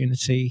the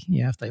opportunity,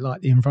 if they like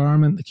the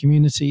environment, the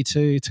community,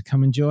 to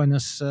come and join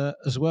us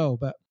as well.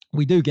 But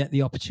we do get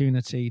the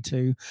opportunity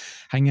to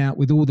hang out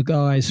with all the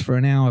guys for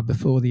an hour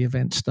before the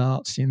event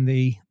starts in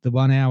the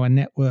 1 hour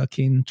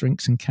networking,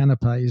 drinks and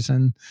canapes.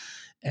 And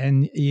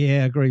I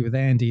agree with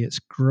Andy. It's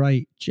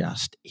great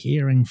just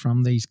hearing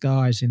from these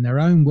guys in their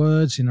own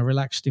words, in a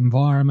relaxed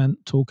environment,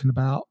 talking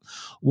about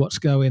what's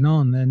going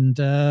on. And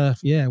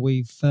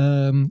we've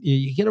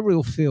you get a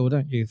real feel,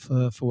 don't you,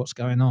 for what's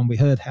going on. We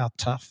heard how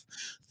tough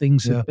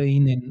things have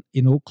been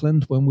in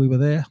Auckland when we were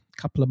there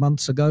a couple of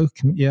months ago,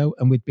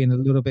 and we'd been a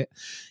little bit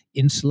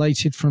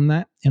insulated from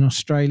that in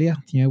Australia,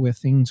 where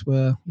things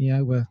were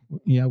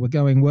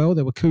going well.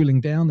 They were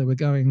cooling down. They were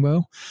going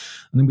well.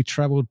 And then we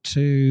travelled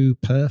to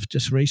Perth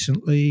just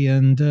recently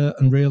and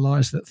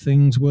realised that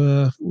things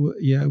were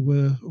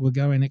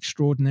going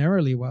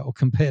extraordinarily well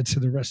compared to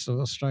the rest of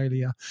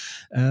Australia,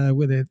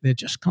 where they're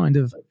just kind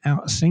of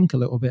out of sync a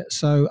little bit.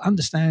 So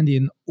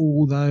understanding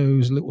all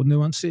those little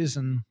nuances,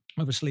 and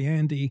obviously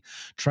Andy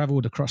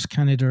travelled across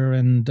Canada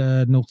and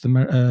North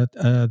America,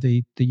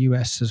 the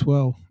US as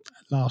well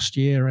last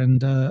year, and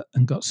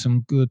got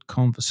some good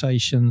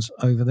conversations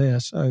over there.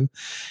 So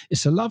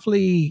it's a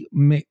lovely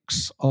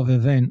mix of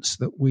events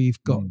that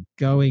we've got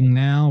going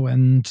now,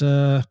 and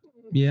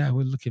we're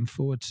looking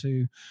forward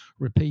to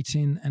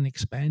repeating and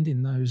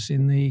expanding those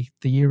in the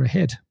year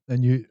ahead.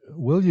 And you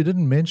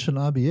didn't mention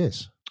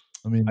RBS.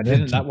 I mean, I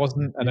didn't. That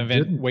wasn't an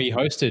event we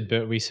hosted,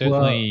 but we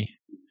certainly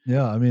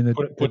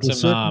put some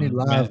certainly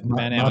live.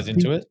 man hours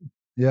into it.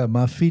 Yeah,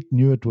 my feet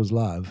knew it was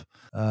live.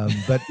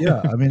 But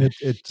I mean,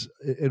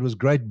 it was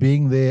great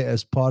being there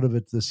as part of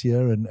it this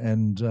year,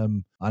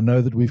 and I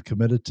know that we've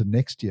committed to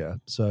next year.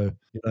 So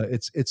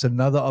it's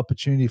another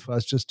opportunity for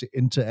us just to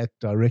interact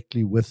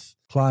directly with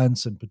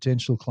clients and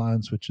potential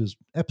clients, which is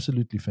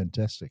absolutely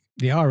fantastic.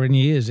 The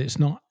irony is, it's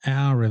not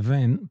our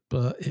event,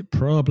 but it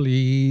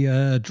probably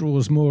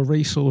draws more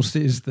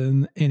resources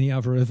than any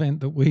other event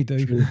that we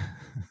do. True.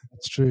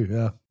 That's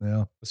true.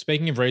 Yeah.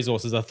 Speaking of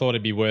resources, I thought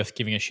it'd be worth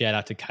giving a shout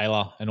out to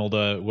Kayla and all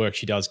the work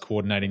she does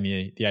coordinating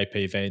the AP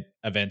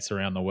events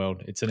around the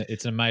world.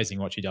 It's amazing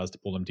what she does to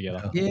pull them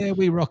together. Yeah,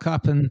 we rock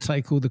up and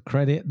take all the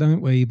credit, don't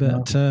we?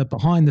 But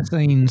behind the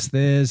scenes,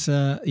 there's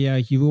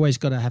you've always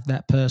got to have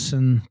that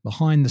person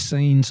behind the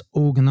scenes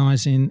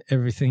organising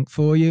everything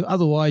for you.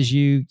 Otherwise,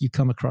 you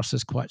come across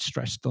as quite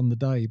stressed on the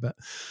day. But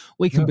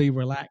we can be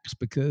relaxed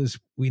because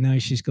we know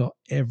she's got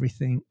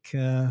everything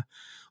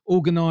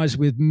organised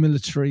with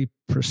military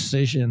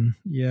precision,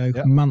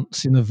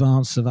 months in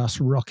advance of us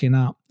rocking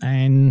up.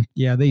 And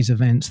these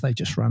events, they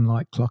just run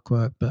like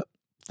clockwork, but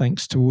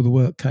thanks to all the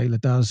work Kayla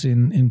does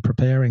in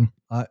preparing.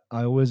 I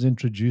always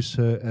introduce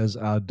her as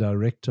our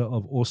director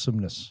of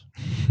awesomeness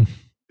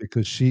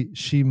because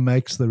she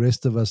makes the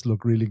rest of us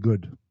look really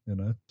good,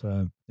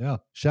 So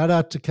shout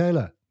out to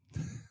Kayla.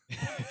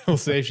 We'll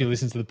see if she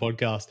listens to the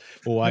podcast.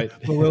 We'll wait.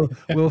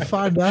 We'll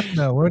find out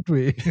now, won't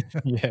we?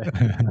 Yeah.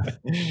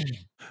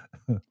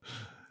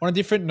 On a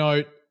different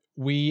note,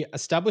 we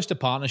established a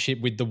partnership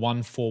with the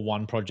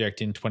 141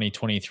 Project in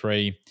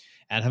 2023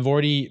 and have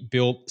already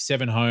built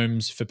 7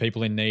 homes for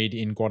people in need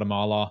in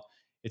Guatemala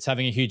it's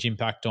having a huge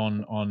impact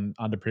on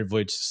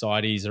underprivileged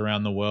societies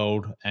around the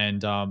world.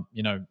 And,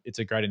 it's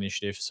a great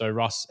initiative. So,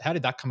 Russ, how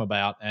did that come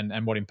about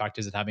and what impact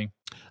is it having?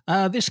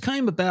 This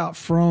came about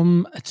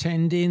from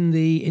attending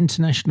the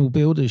International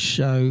Builders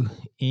Show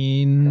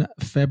in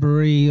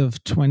February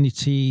of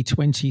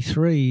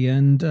 2023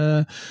 and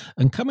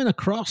coming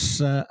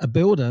across a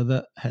builder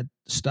that had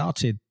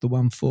started the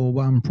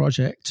 141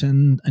 project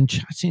and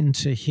chatting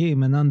to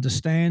him and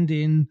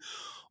understanding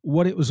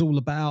what it was all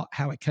about,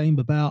 how it came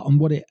about, and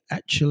what it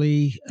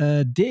actually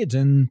did.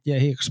 And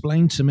he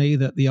explained to me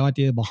that the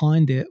idea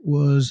behind it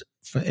was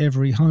for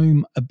every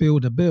home a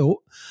builder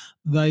built,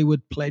 they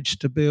would pledge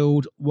to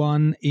build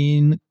one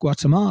in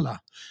Guatemala.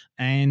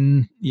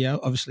 And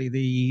obviously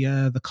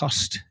the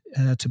cost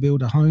to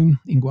build a home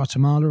in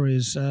Guatemala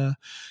is a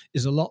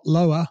lot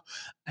lower,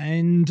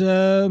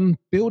 and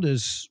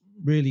builders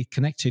really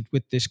connected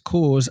with this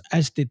cause,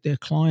 as did their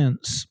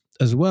clients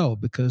as well,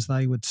 because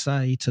they would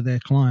say to their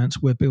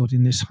clients, we're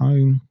building this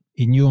home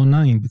in your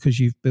name because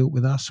you've built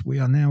with us. We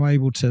are now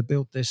able to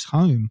build this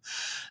home.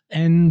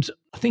 And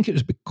I think it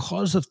was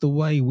because of the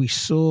way we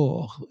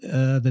saw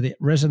that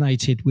it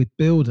resonated with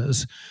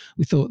builders.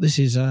 We thought this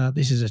is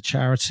a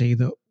charity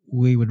that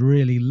we would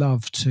really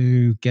love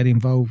to get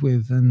involved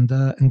with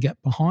and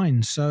get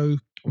behind. So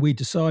we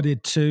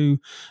decided to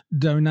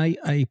donate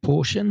a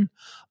portion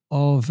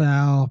of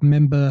our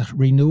member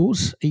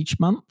renewals each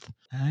month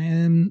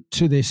and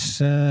to this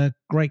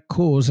great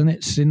cause, and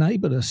it's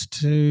enabled us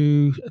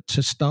to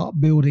start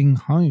building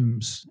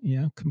homes,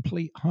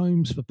 complete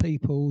homes for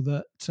people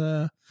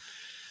that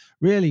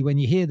really, when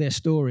you hear their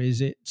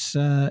stories,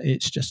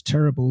 it's just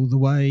terrible the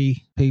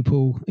way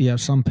people,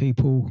 some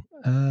people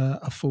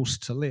are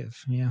forced to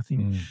live. I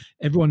think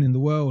everyone in the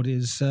world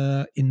is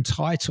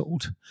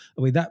entitled.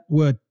 I mean, that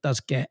word does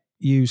get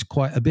used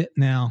quite a bit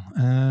now,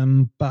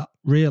 but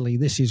really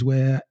this is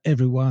where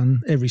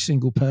every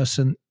single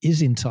person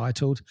is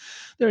entitled.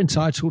 They're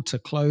entitled to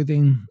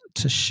clothing,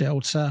 to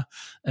shelter,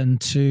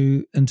 and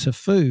to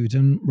food,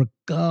 and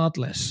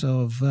regardless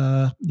of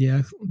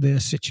their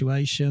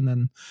situation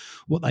and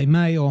what they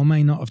may or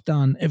may not have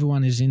done,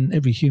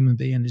 every human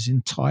being is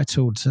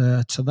entitled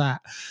to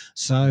that.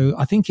 So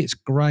I think it's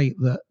great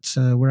that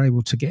we're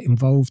able to get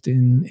involved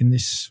in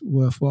this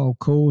worthwhile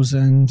cause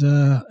and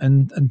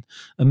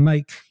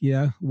make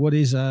what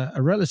is a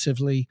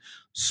relatively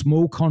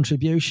small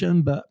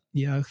contribution, but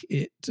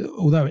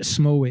although it's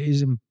small, it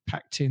is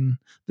impacting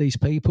these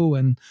people,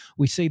 and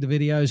we see the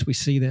videos, we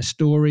see their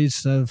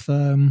stories of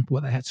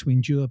what they had to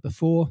endure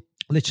before.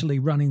 Literally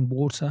running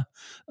water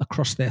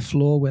across their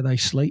floor where they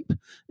sleep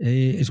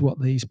is what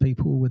these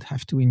people would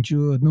have to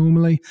endure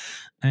normally.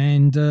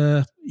 And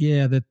the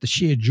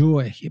sheer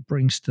joy it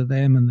brings to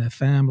them and their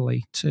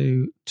family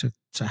to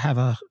have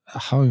a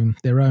home,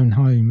 their own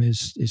home,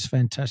 is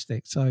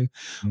fantastic. So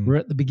we're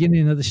at the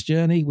beginning of this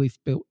journey. We've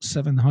built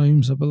 7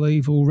 homes, I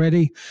believe,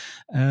 already.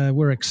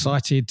 We're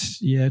excited,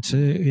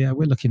 we're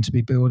looking to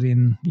be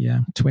building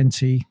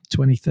 20,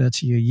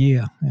 30 a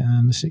year.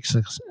 This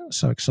is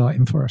so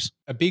exciting for us.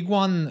 A big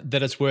one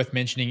that it's worth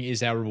mentioning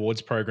is our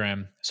rewards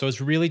program. So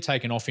it's really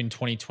taken off in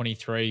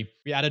 2023.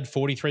 We added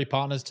 43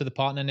 partners to the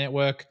partner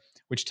network,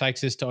 which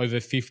takes us to over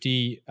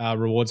 50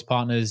 rewards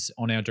partners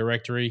on our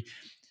directory.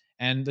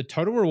 And the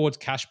total rewards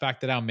cashback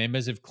that our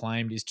members have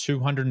claimed is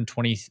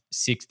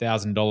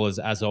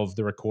 $226,000 as of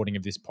the recording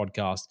of this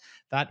podcast.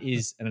 That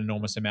is an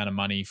enormous amount of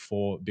money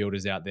for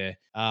builders out there.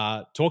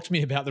 Talk to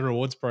me about the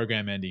rewards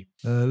program, Andy.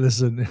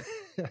 Listen,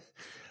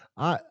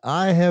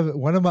 I have,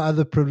 one of my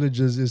other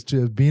privileges is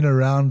to have been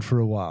around for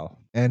a while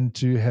and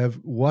to have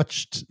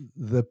watched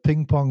the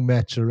ping pong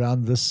match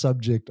around this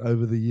subject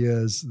over the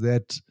years.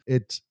 That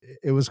it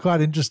was quite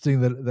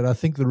interesting that I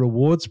think the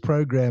rewards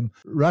program,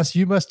 Russ,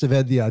 you must have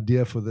had the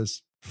idea for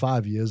this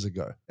 5 years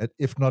ago,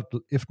 if not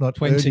 20.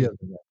 Earlier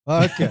than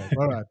that. Okay,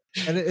 all right.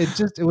 And it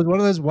was one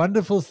of those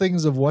wonderful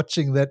things of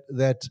watching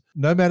that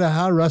no matter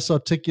how Russ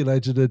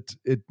articulated it,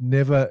 it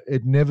never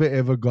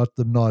ever got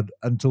the nod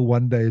until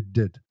one day it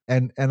did.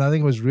 And I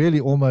think it was really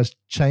almost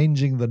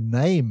changing the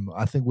name,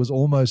 I think, was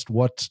almost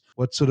what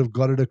sort of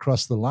got it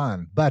across the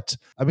line. But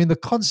I mean, the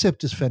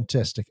concept is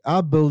fantastic.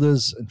 Our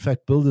builders, in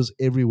fact, builders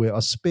everywhere,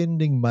 are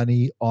spending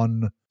money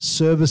on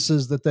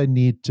services that they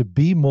need to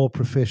be more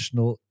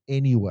professional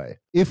anyway.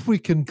 If we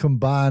can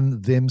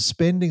combine them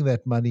spending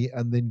that money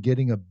and then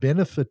getting a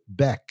benefit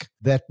back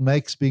that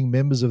makes being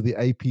members of the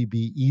APB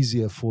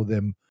easier for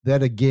them,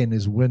 that again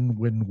is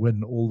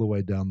win-win-win all the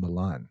way down the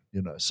line.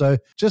 So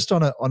just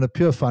on a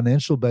pure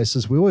financial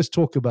basis, we always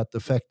talk about the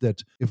fact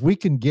that if we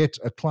can get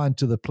a client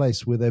to the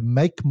place where they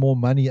make more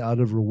money out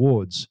of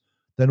rewards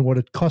than what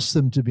it costs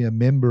them to be a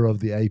member of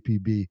the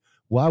APB,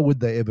 why would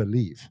they ever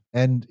leave?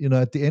 And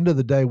at the end of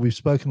the day, we've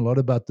spoken a lot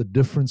about the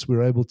difference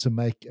we're able to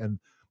make and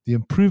the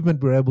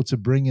improvement we're able to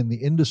bring in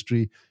the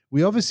industry.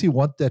 We obviously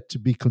want that to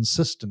be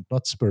consistent,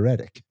 not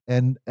sporadic.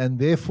 And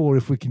therefore,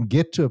 if we can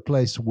get to a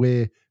place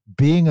where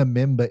being a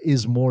member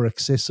is more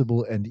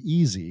accessible and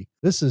easy,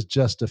 this is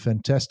just a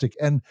fantastic.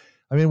 And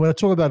I mean, when I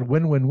talk about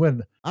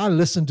win-win-win, I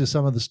listen to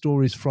some of the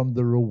stories from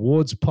the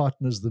rewards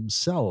partners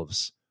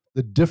themselves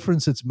the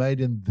difference it's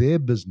made in their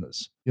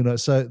business.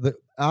 So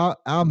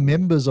our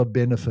members are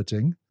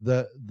benefiting,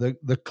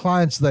 the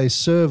clients they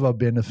serve are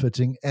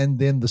benefiting, and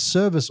then the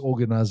service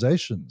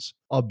organizations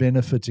are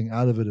benefiting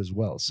out of it as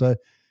well. So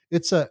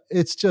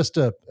it's just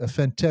a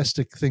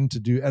fantastic thing to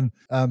do. And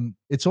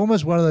it's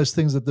almost one of those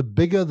things that the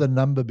bigger the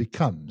number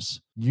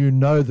becomes,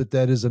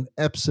 that is an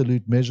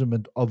absolute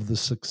measurement of the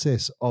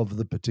success of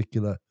the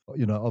particular,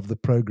 of the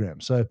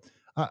program. So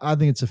I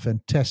think it's a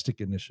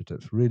fantastic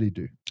initiative, really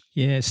do.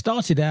 Yeah, it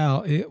started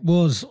out, it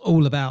was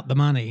all about the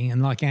money.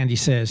 And like Andy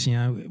says,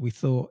 we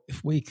thought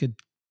if we could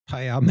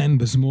pay our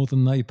members more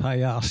than they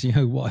pay us,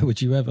 why would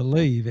you ever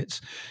leave?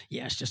 It's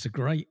just a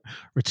great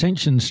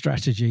retention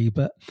strategy.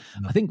 But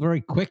I think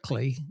very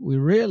quickly we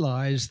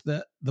realized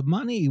that the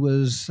money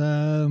was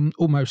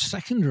almost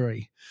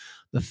secondary.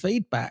 The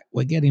feedback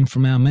we're getting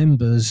from our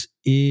members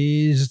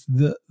is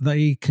that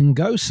they can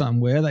go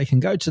somewhere, they can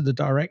go to the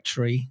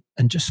directory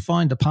and just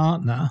find a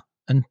partner.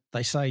 And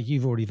they say,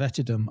 you've already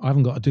vetted them. I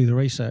haven't got to do the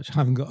research. I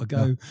haven't got to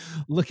go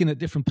looking at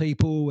different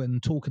people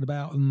and talking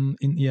about them,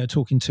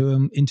 talking to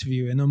them,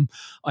 interviewing them.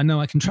 I know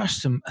I can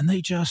trust them. And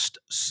they just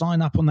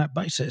sign up on that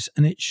basis.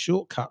 And it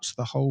shortcuts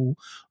the whole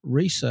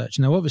research.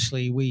 Now,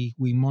 obviously, we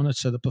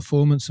monitor the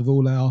performance of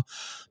all our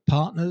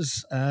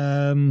partners.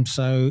 We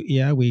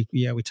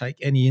take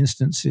any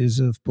instances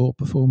of poor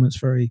performance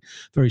very,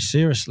 very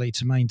seriously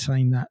to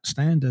maintain that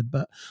standard.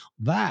 But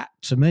that,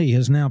 to me,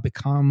 has now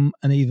become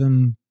an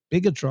even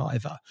bigger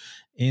driver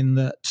in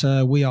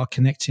that we are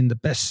connecting the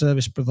best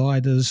service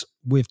providers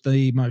with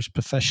the most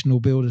professional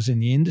builders in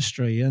the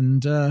industry.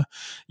 And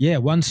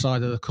one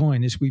side of the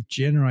coin is we've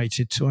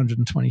generated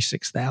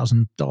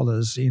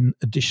 $226,000 in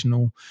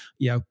additional,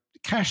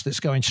 cash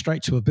that's going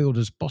straight to a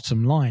builder's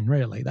bottom line.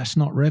 Really, that's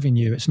not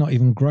revenue. It's not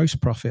even gross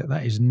profit.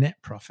 That is net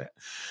profit.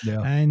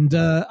 Yeah. And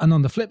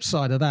on the flip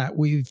side of that,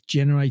 we've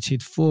generated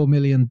 $4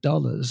 million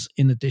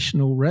in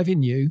additional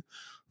revenue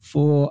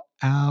for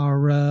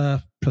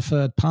our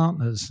preferred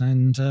partners,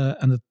 and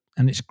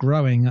it's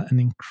growing at an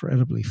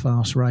incredibly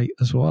fast rate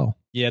as well.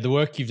 Yeah, the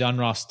work you've done,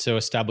 Russ, to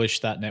establish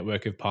that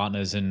network of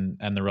partners and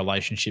the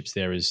relationships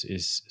there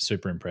is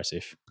super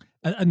impressive.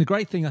 And the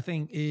great thing, I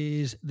think,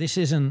 is this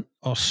isn't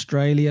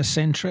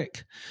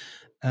Australia-centric.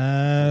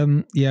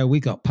 We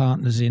got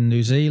partners in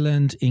New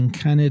Zealand, in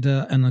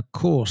Canada, and of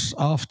course,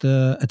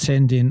 after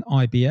attending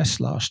IBS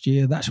last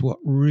year, that's what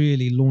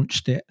really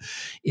launched it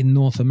in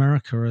North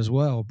America as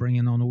well,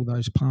 bringing on all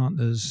those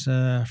partners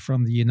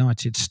from the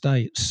United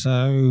States.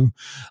 So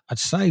I'd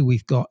say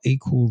we've got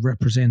equal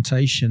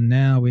representation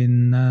now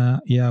in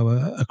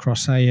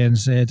across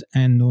ANZ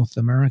and North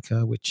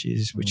America, which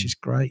is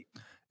great.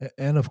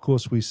 And of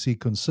course, we see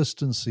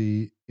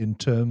consistency in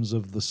terms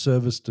of the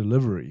service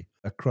delivery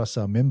across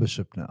our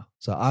membership now.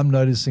 So I'm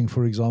noticing,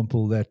 for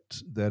example, that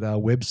our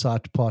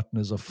website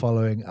partners are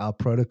following our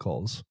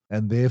protocols.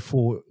 And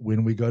therefore,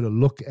 when we go to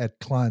look at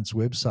clients'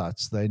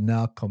 websites, they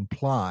now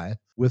comply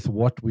with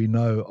what we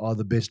know are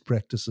the best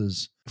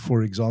practices.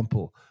 For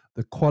example,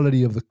 the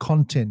quality of the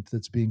content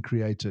that's being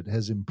created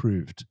has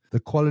improved. The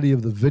quality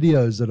of the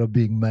videos that are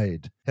being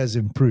made has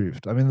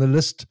improved. I mean, the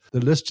list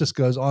just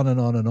goes on and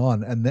on and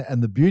on. And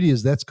the beauty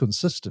is that's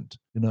consistent,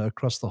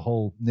 across the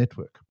whole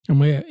network.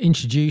 And we're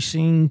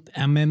introducing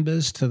our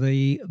members to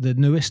the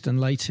newest and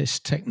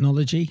latest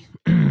technology.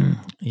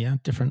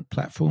 Different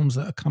platforms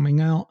that are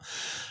coming out.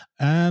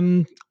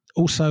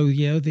 Also,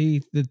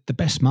 the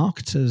best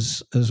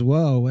marketers as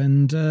well,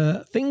 and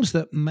things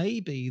that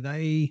maybe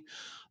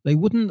they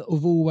wouldn't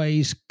have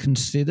always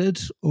considered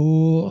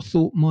or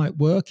thought might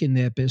work in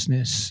their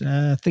business.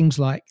 Things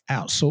like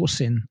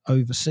outsourcing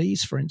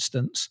overseas, for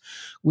instance.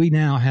 We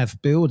now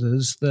have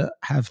builders that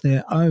have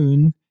their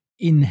own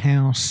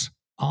in-house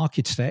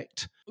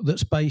architect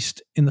that's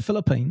based in the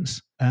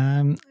Philippines.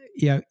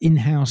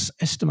 In-house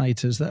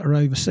estimators that are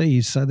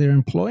overseas. So they're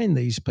employing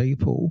these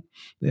people.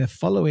 They're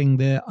following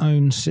their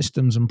own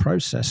systems and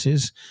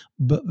processes,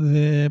 but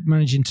they're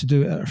managing to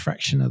do it at a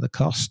fraction of the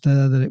cost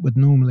that it would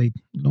normally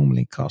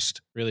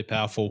cost. Really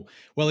powerful.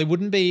 Well, it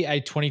wouldn't be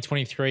a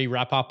 2023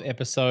 wrap-up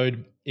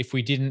episode if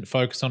we didn't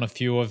focus on a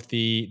few of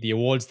the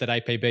awards that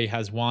APB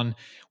has won.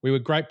 We were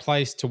Great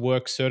Place to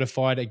Work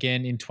certified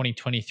again in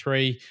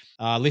 2023,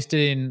 listed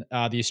in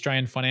the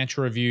Australian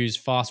Financial Review's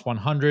Fast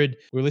 100.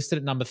 We were listed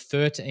at number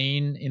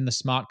 13 in the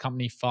Smart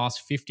Company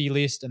Fast 50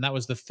 list, and that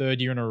was the third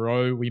year in a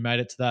row we made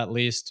it to that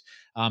list,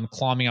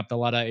 climbing up the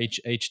ladder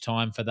each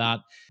time for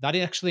that. That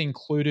actually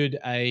included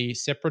a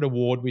separate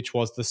award, which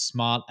was the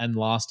Smart and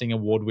Lasting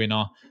Award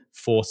winner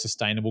for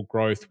sustainable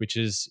growth, which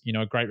is,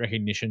 a great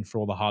recognition for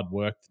all the hard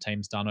work the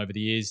team's done over the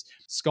years.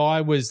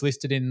 Sky was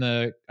listed in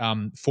the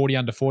 40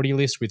 under 40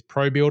 list with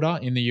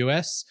ProBuilder in the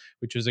US,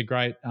 which was a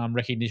great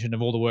recognition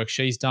of all the work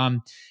she's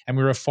done. And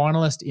we were a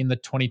finalist in the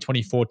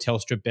 2024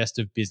 Telstra Best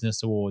of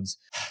Business Awards.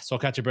 So I'll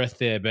catch your breath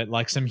there, but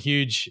like some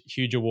huge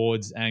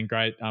awards and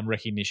great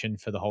recognition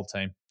for the whole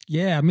team.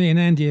 Yeah, me and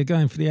Andy are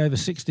going for the Over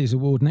 60s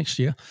award next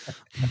year.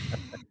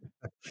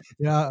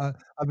 Yeah,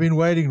 I've been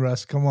waiting,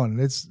 Russ. Come on,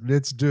 let's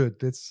do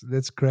it.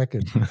 Let's crack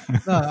it.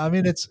 No, I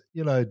mean, it's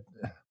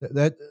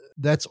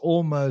that's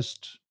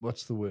almost,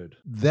 what's the word?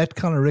 That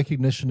kind of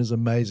recognition is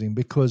amazing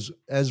because,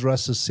 as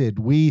Russ has said,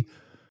 we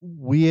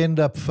end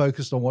up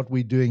focused on what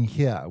we're doing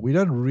here. We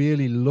don't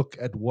really look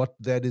at what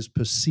that is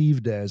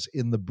perceived as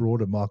in the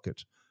broader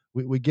market.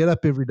 We get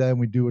up every day and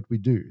we do what we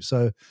do.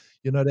 So,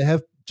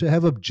 to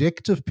have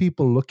objective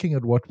people looking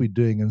at what we're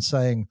doing and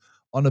saying,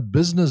 on a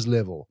business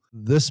level,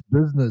 this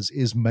business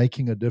is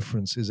making a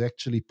difference, is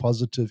actually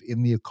positive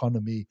in the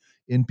economy,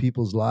 in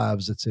people's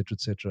lives, et cetera,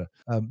 et cetera.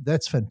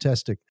 That's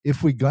fantastic.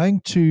 If we're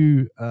going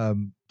to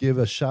give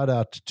a shout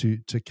out to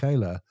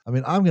Kayla, I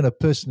mean, I'm going to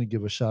personally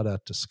give a shout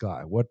out to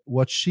Sky.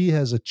 What she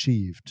has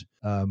achieved,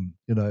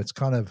 it's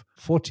kind of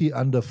 40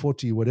 under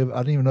 40, whatever. I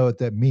don't even know what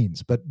that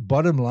means. But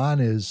bottom line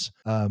is,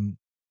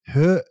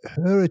 her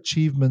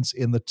achievements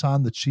in the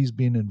time that she's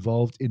been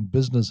involved in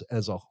business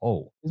as a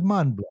whole is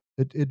mind-blowing.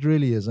 It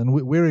really is. And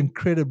we're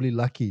incredibly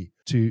lucky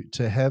to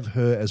have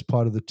her as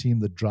part of the team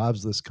that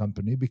drives this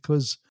company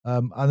because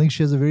I think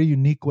she has a very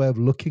unique way of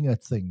looking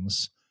at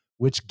things,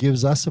 which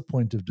gives us a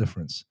point of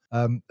difference.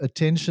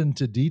 Attention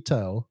to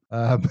detail.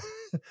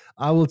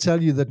 I will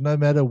tell you that no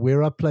matter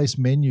where I place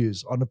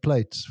menus on a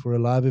plate for a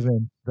live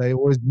event, they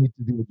always need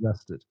to be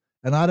adjusted.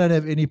 And I don't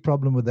have any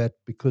problem with that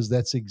because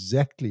that's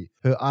exactly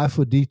her eye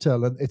for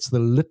detail. And it's the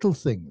little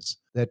things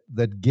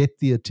that get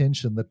the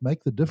attention that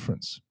make the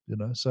difference,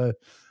 So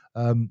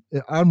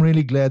I'm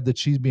really glad that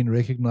she's been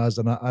recognized.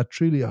 And I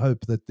truly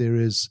hope that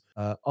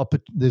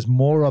there's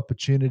more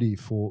opportunity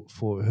for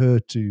her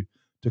to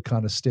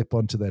kind of step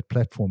onto that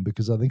platform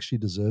because I think she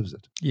deserves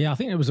it. Yeah, I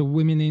think there was a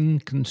Women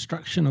in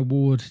Construction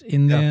award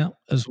in there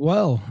as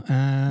well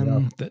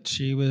that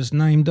she was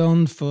named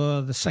on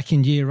for the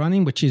second year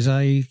running, which is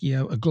a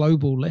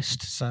global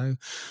list. So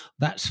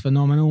that's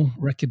phenomenal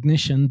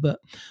recognition. But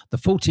the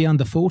 40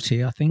 under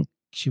 40, I think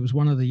she was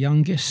one of the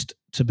youngest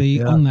to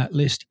be on that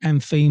list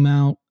and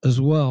female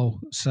as well.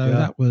 So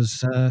that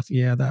was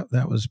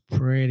that was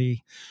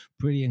pretty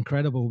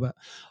incredible. But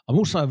I'm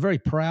also very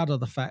proud of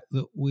the fact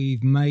that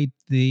we've made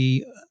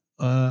the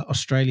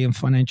Australian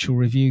Financial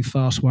Review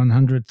Fast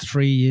 100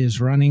 3 years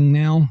running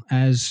now,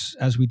 as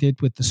we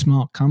did with the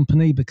Smart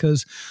Company,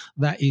 because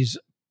that is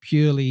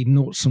purely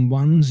noughts and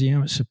ones.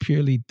 It's a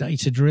purely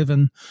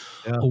data-driven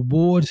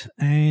award,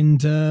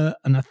 and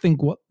I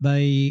think what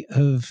they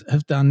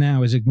have done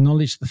now is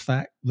acknowledge the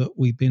fact that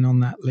we've been on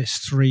that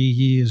list 3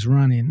 years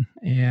running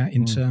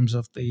in terms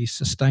of the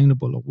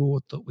sustainable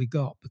award that we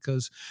got,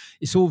 because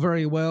it's all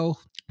very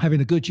well having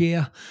a good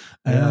year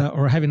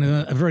or having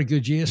a very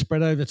good year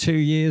spread over 2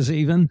 years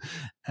even.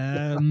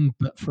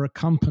 But for a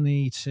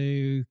company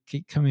to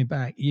keep coming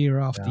back year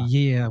after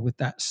year with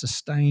that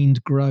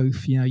sustained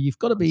growth, you've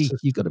got to be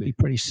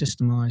pretty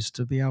systemized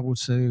to be able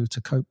to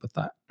cope with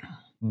that.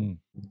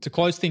 To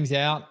close things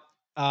out,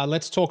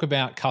 let's talk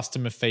about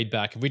customer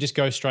feedback. If we just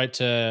go straight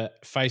to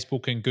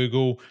Facebook and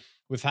Google,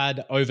 we've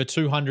had over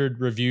 200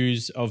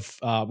 reviews of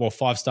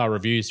 5-star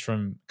reviews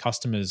from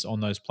customers on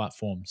those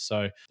platforms.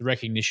 So the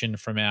recognition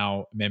from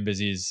our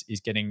members is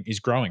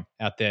growing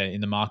out there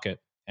in the market.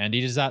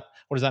 Andy,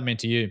 what does that mean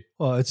to you?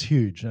 Well, it's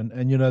huge, and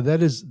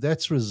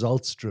that's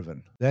results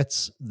driven.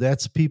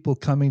 That's people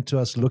coming to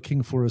us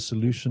looking for a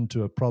solution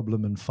to a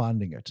problem and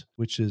finding it,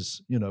 which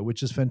is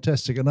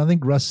fantastic. And I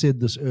think Russ said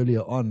this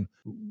earlier on.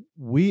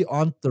 We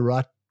aren't the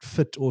right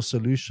fit or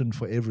solution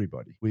for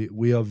everybody.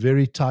 We are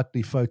very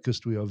tightly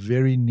focused. We are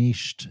very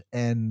niched,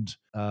 and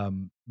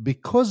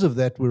because of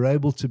that, we're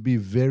able to be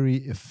very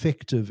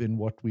effective in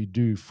what we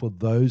do for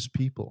those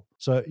people.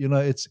 So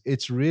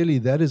it's really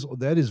that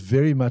is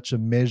very much a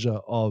measure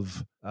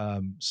of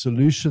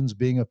solutions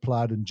being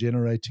applied and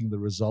generating the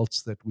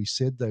results that we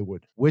said they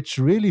would, which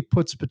really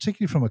puts,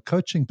 particularly from a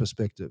coaching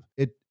perspective,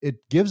 it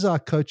gives our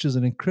coaches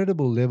an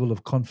incredible level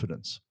of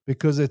confidence,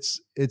 because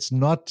it's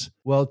not,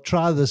 well,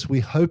 try this,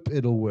 we hope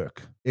it'll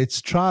work. It's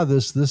try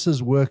this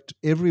has worked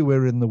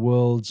everywhere in the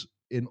world,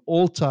 in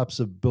all types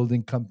of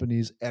building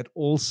companies, at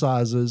all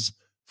sizes,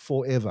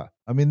 forever.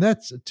 I mean,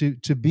 that's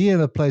to be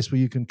in a place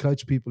where you can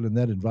coach people in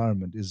that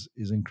environment is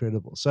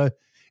incredible. So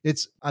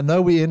I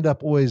know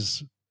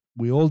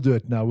we all do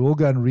it now. We all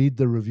go and read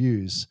the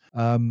reviews.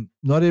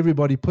 Not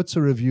everybody puts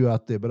a review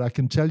out there, but I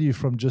can tell you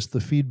from just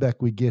the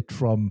feedback we get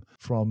from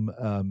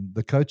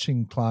the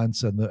coaching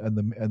clients and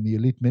the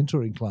elite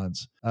mentoring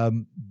clients,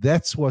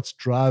 that's what's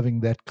driving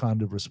that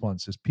kind of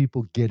response, is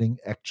people getting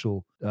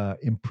actual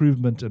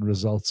improvement and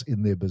results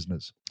in their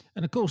business.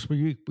 And of course,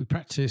 we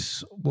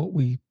practice what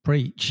we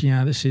preach.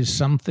 This is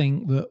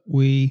something that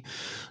we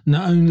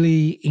not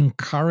only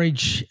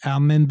encourage our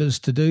members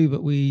to do,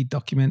 but we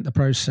document the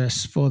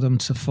process for them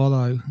to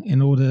follow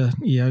in order,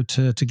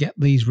 to get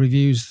these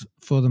reviews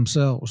for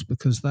themselves,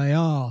 because they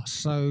are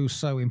so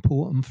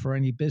important for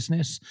any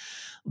business.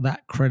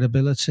 That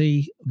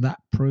credibility, that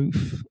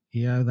proof,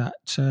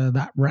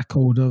 that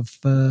record of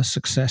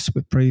success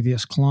with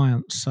previous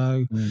clients.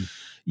 So,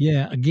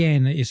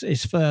 again,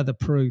 it's further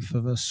proof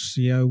of us,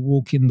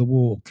 walking the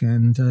walk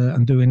and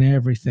doing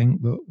everything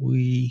that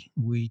we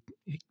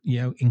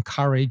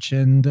encourage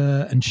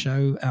and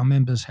show our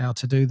members how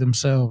to do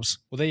themselves.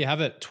 Well, there you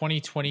have it.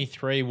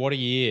 2023, what a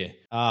year.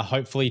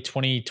 Hopefully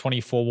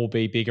 2024 will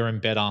be bigger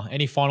and better.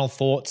 Any final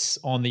thoughts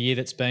on the year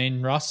that's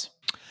been, Russ?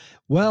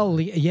 Well,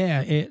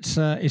 yeah, it's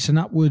an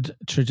upward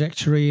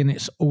trajectory, and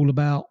it's all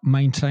about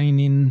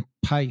maintaining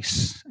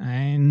pace.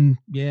 And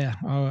yeah,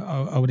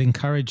 I would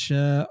encourage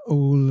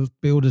all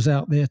builders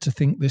out there to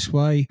think this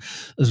way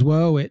as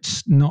well.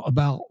 It's not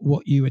about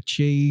what you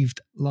achieved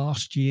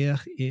last year.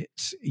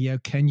 It's,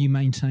 can you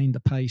maintain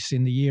the pace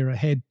in the year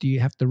ahead? Do you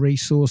have the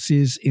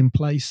resources in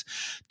place?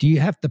 Do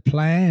you have the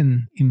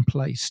plan in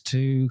place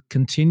to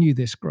continue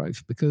this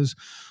growth? Because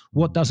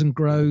what doesn't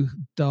grow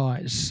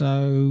dies.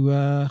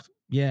 So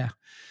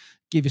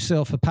give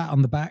yourself a pat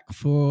on the back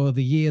for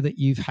the year that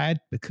you've had,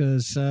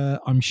 because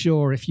I'm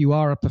sure if you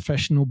are a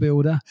professional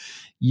builder,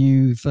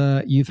 you've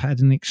had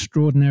an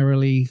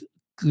extraordinarily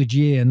good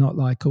year, not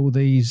like all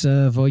these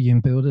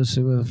volume builders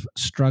who have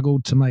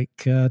struggled to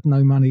make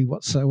no money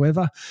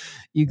whatsoever.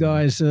 You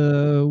guys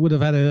would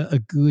have had a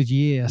good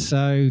year.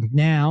 So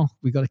now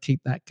we've got to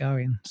keep that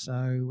going.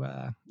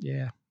 So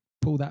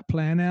pull that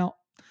plan out,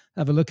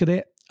 have a look at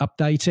it,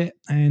 update it,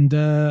 and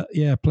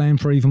plan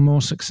for even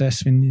more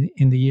success in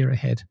the year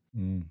ahead.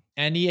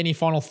 Andy, any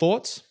final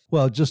thoughts?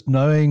 Well, just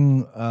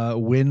knowing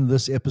when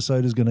this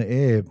episode is going to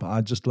air,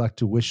 I'd just like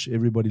to wish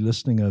everybody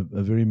listening a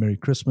very Merry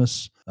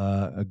Christmas,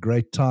 a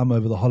great time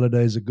over the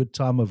holidays, a good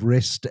time of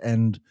rest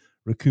and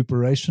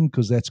recuperation,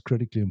 because that's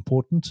critically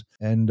important.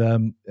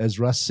 And as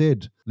Russ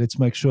said, let's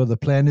make sure the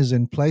plan is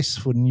in place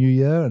for New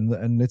Year,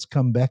 and let's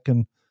come back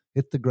and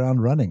hit the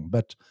ground running.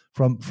 But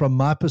from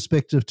my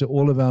perspective to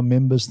all of our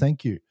members,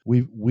 thank you.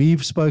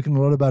 We've spoken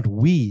a lot about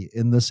we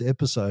in this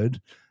episode.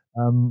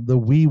 The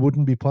we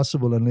wouldn't be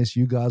possible unless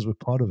you guys were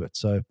part of it.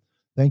 So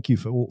thank you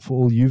for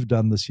all you've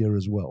done this year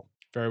as well.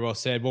 Very well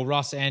said. Well,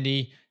 Russ,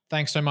 Andy,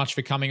 thanks so much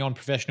for coming on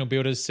Professional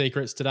Builders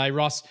Secrets today.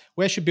 Russ,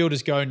 where should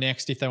builders go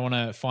next if they want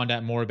to find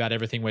out more about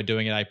everything we're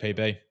doing at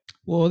APB?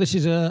 Well, this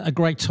is a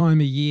great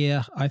time of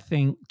year, I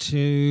think,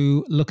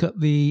 to look at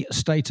the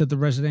state of the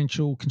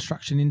residential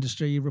construction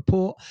industry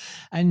report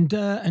and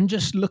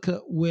just look at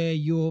where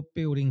your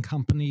building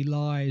company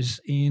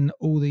lies in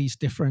all these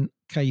different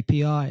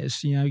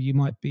KPIs. You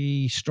might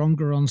be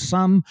stronger on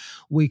some,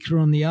 weaker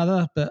on the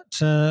other, but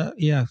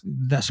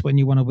that's when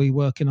you want to be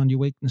working on your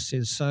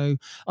weaknesses. So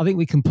I think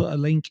we can put a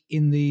link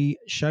in the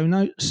show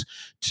notes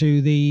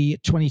to the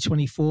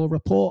 2024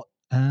 report.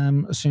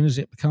 As soon as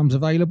it becomes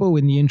available.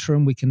 In the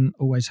interim, we can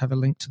always have a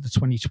link to the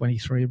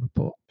 2023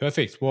 report.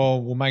 Perfect.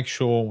 Well, we'll make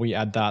sure we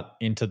add that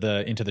into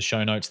the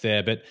show notes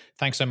there. But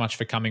thanks so much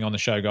for coming on the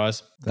show,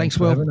 guys. Thanks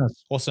for having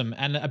us. Awesome.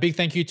 And a big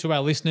thank you to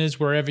our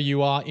listeners wherever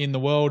you are in the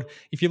world.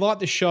 If you like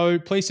the show,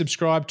 please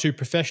subscribe to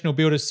Professional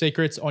Builders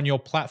Secrets on your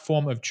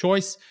platform of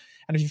choice.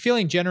 And if you're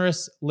feeling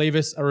generous, leave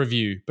us a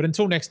review. But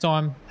until next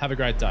time, have a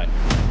great day.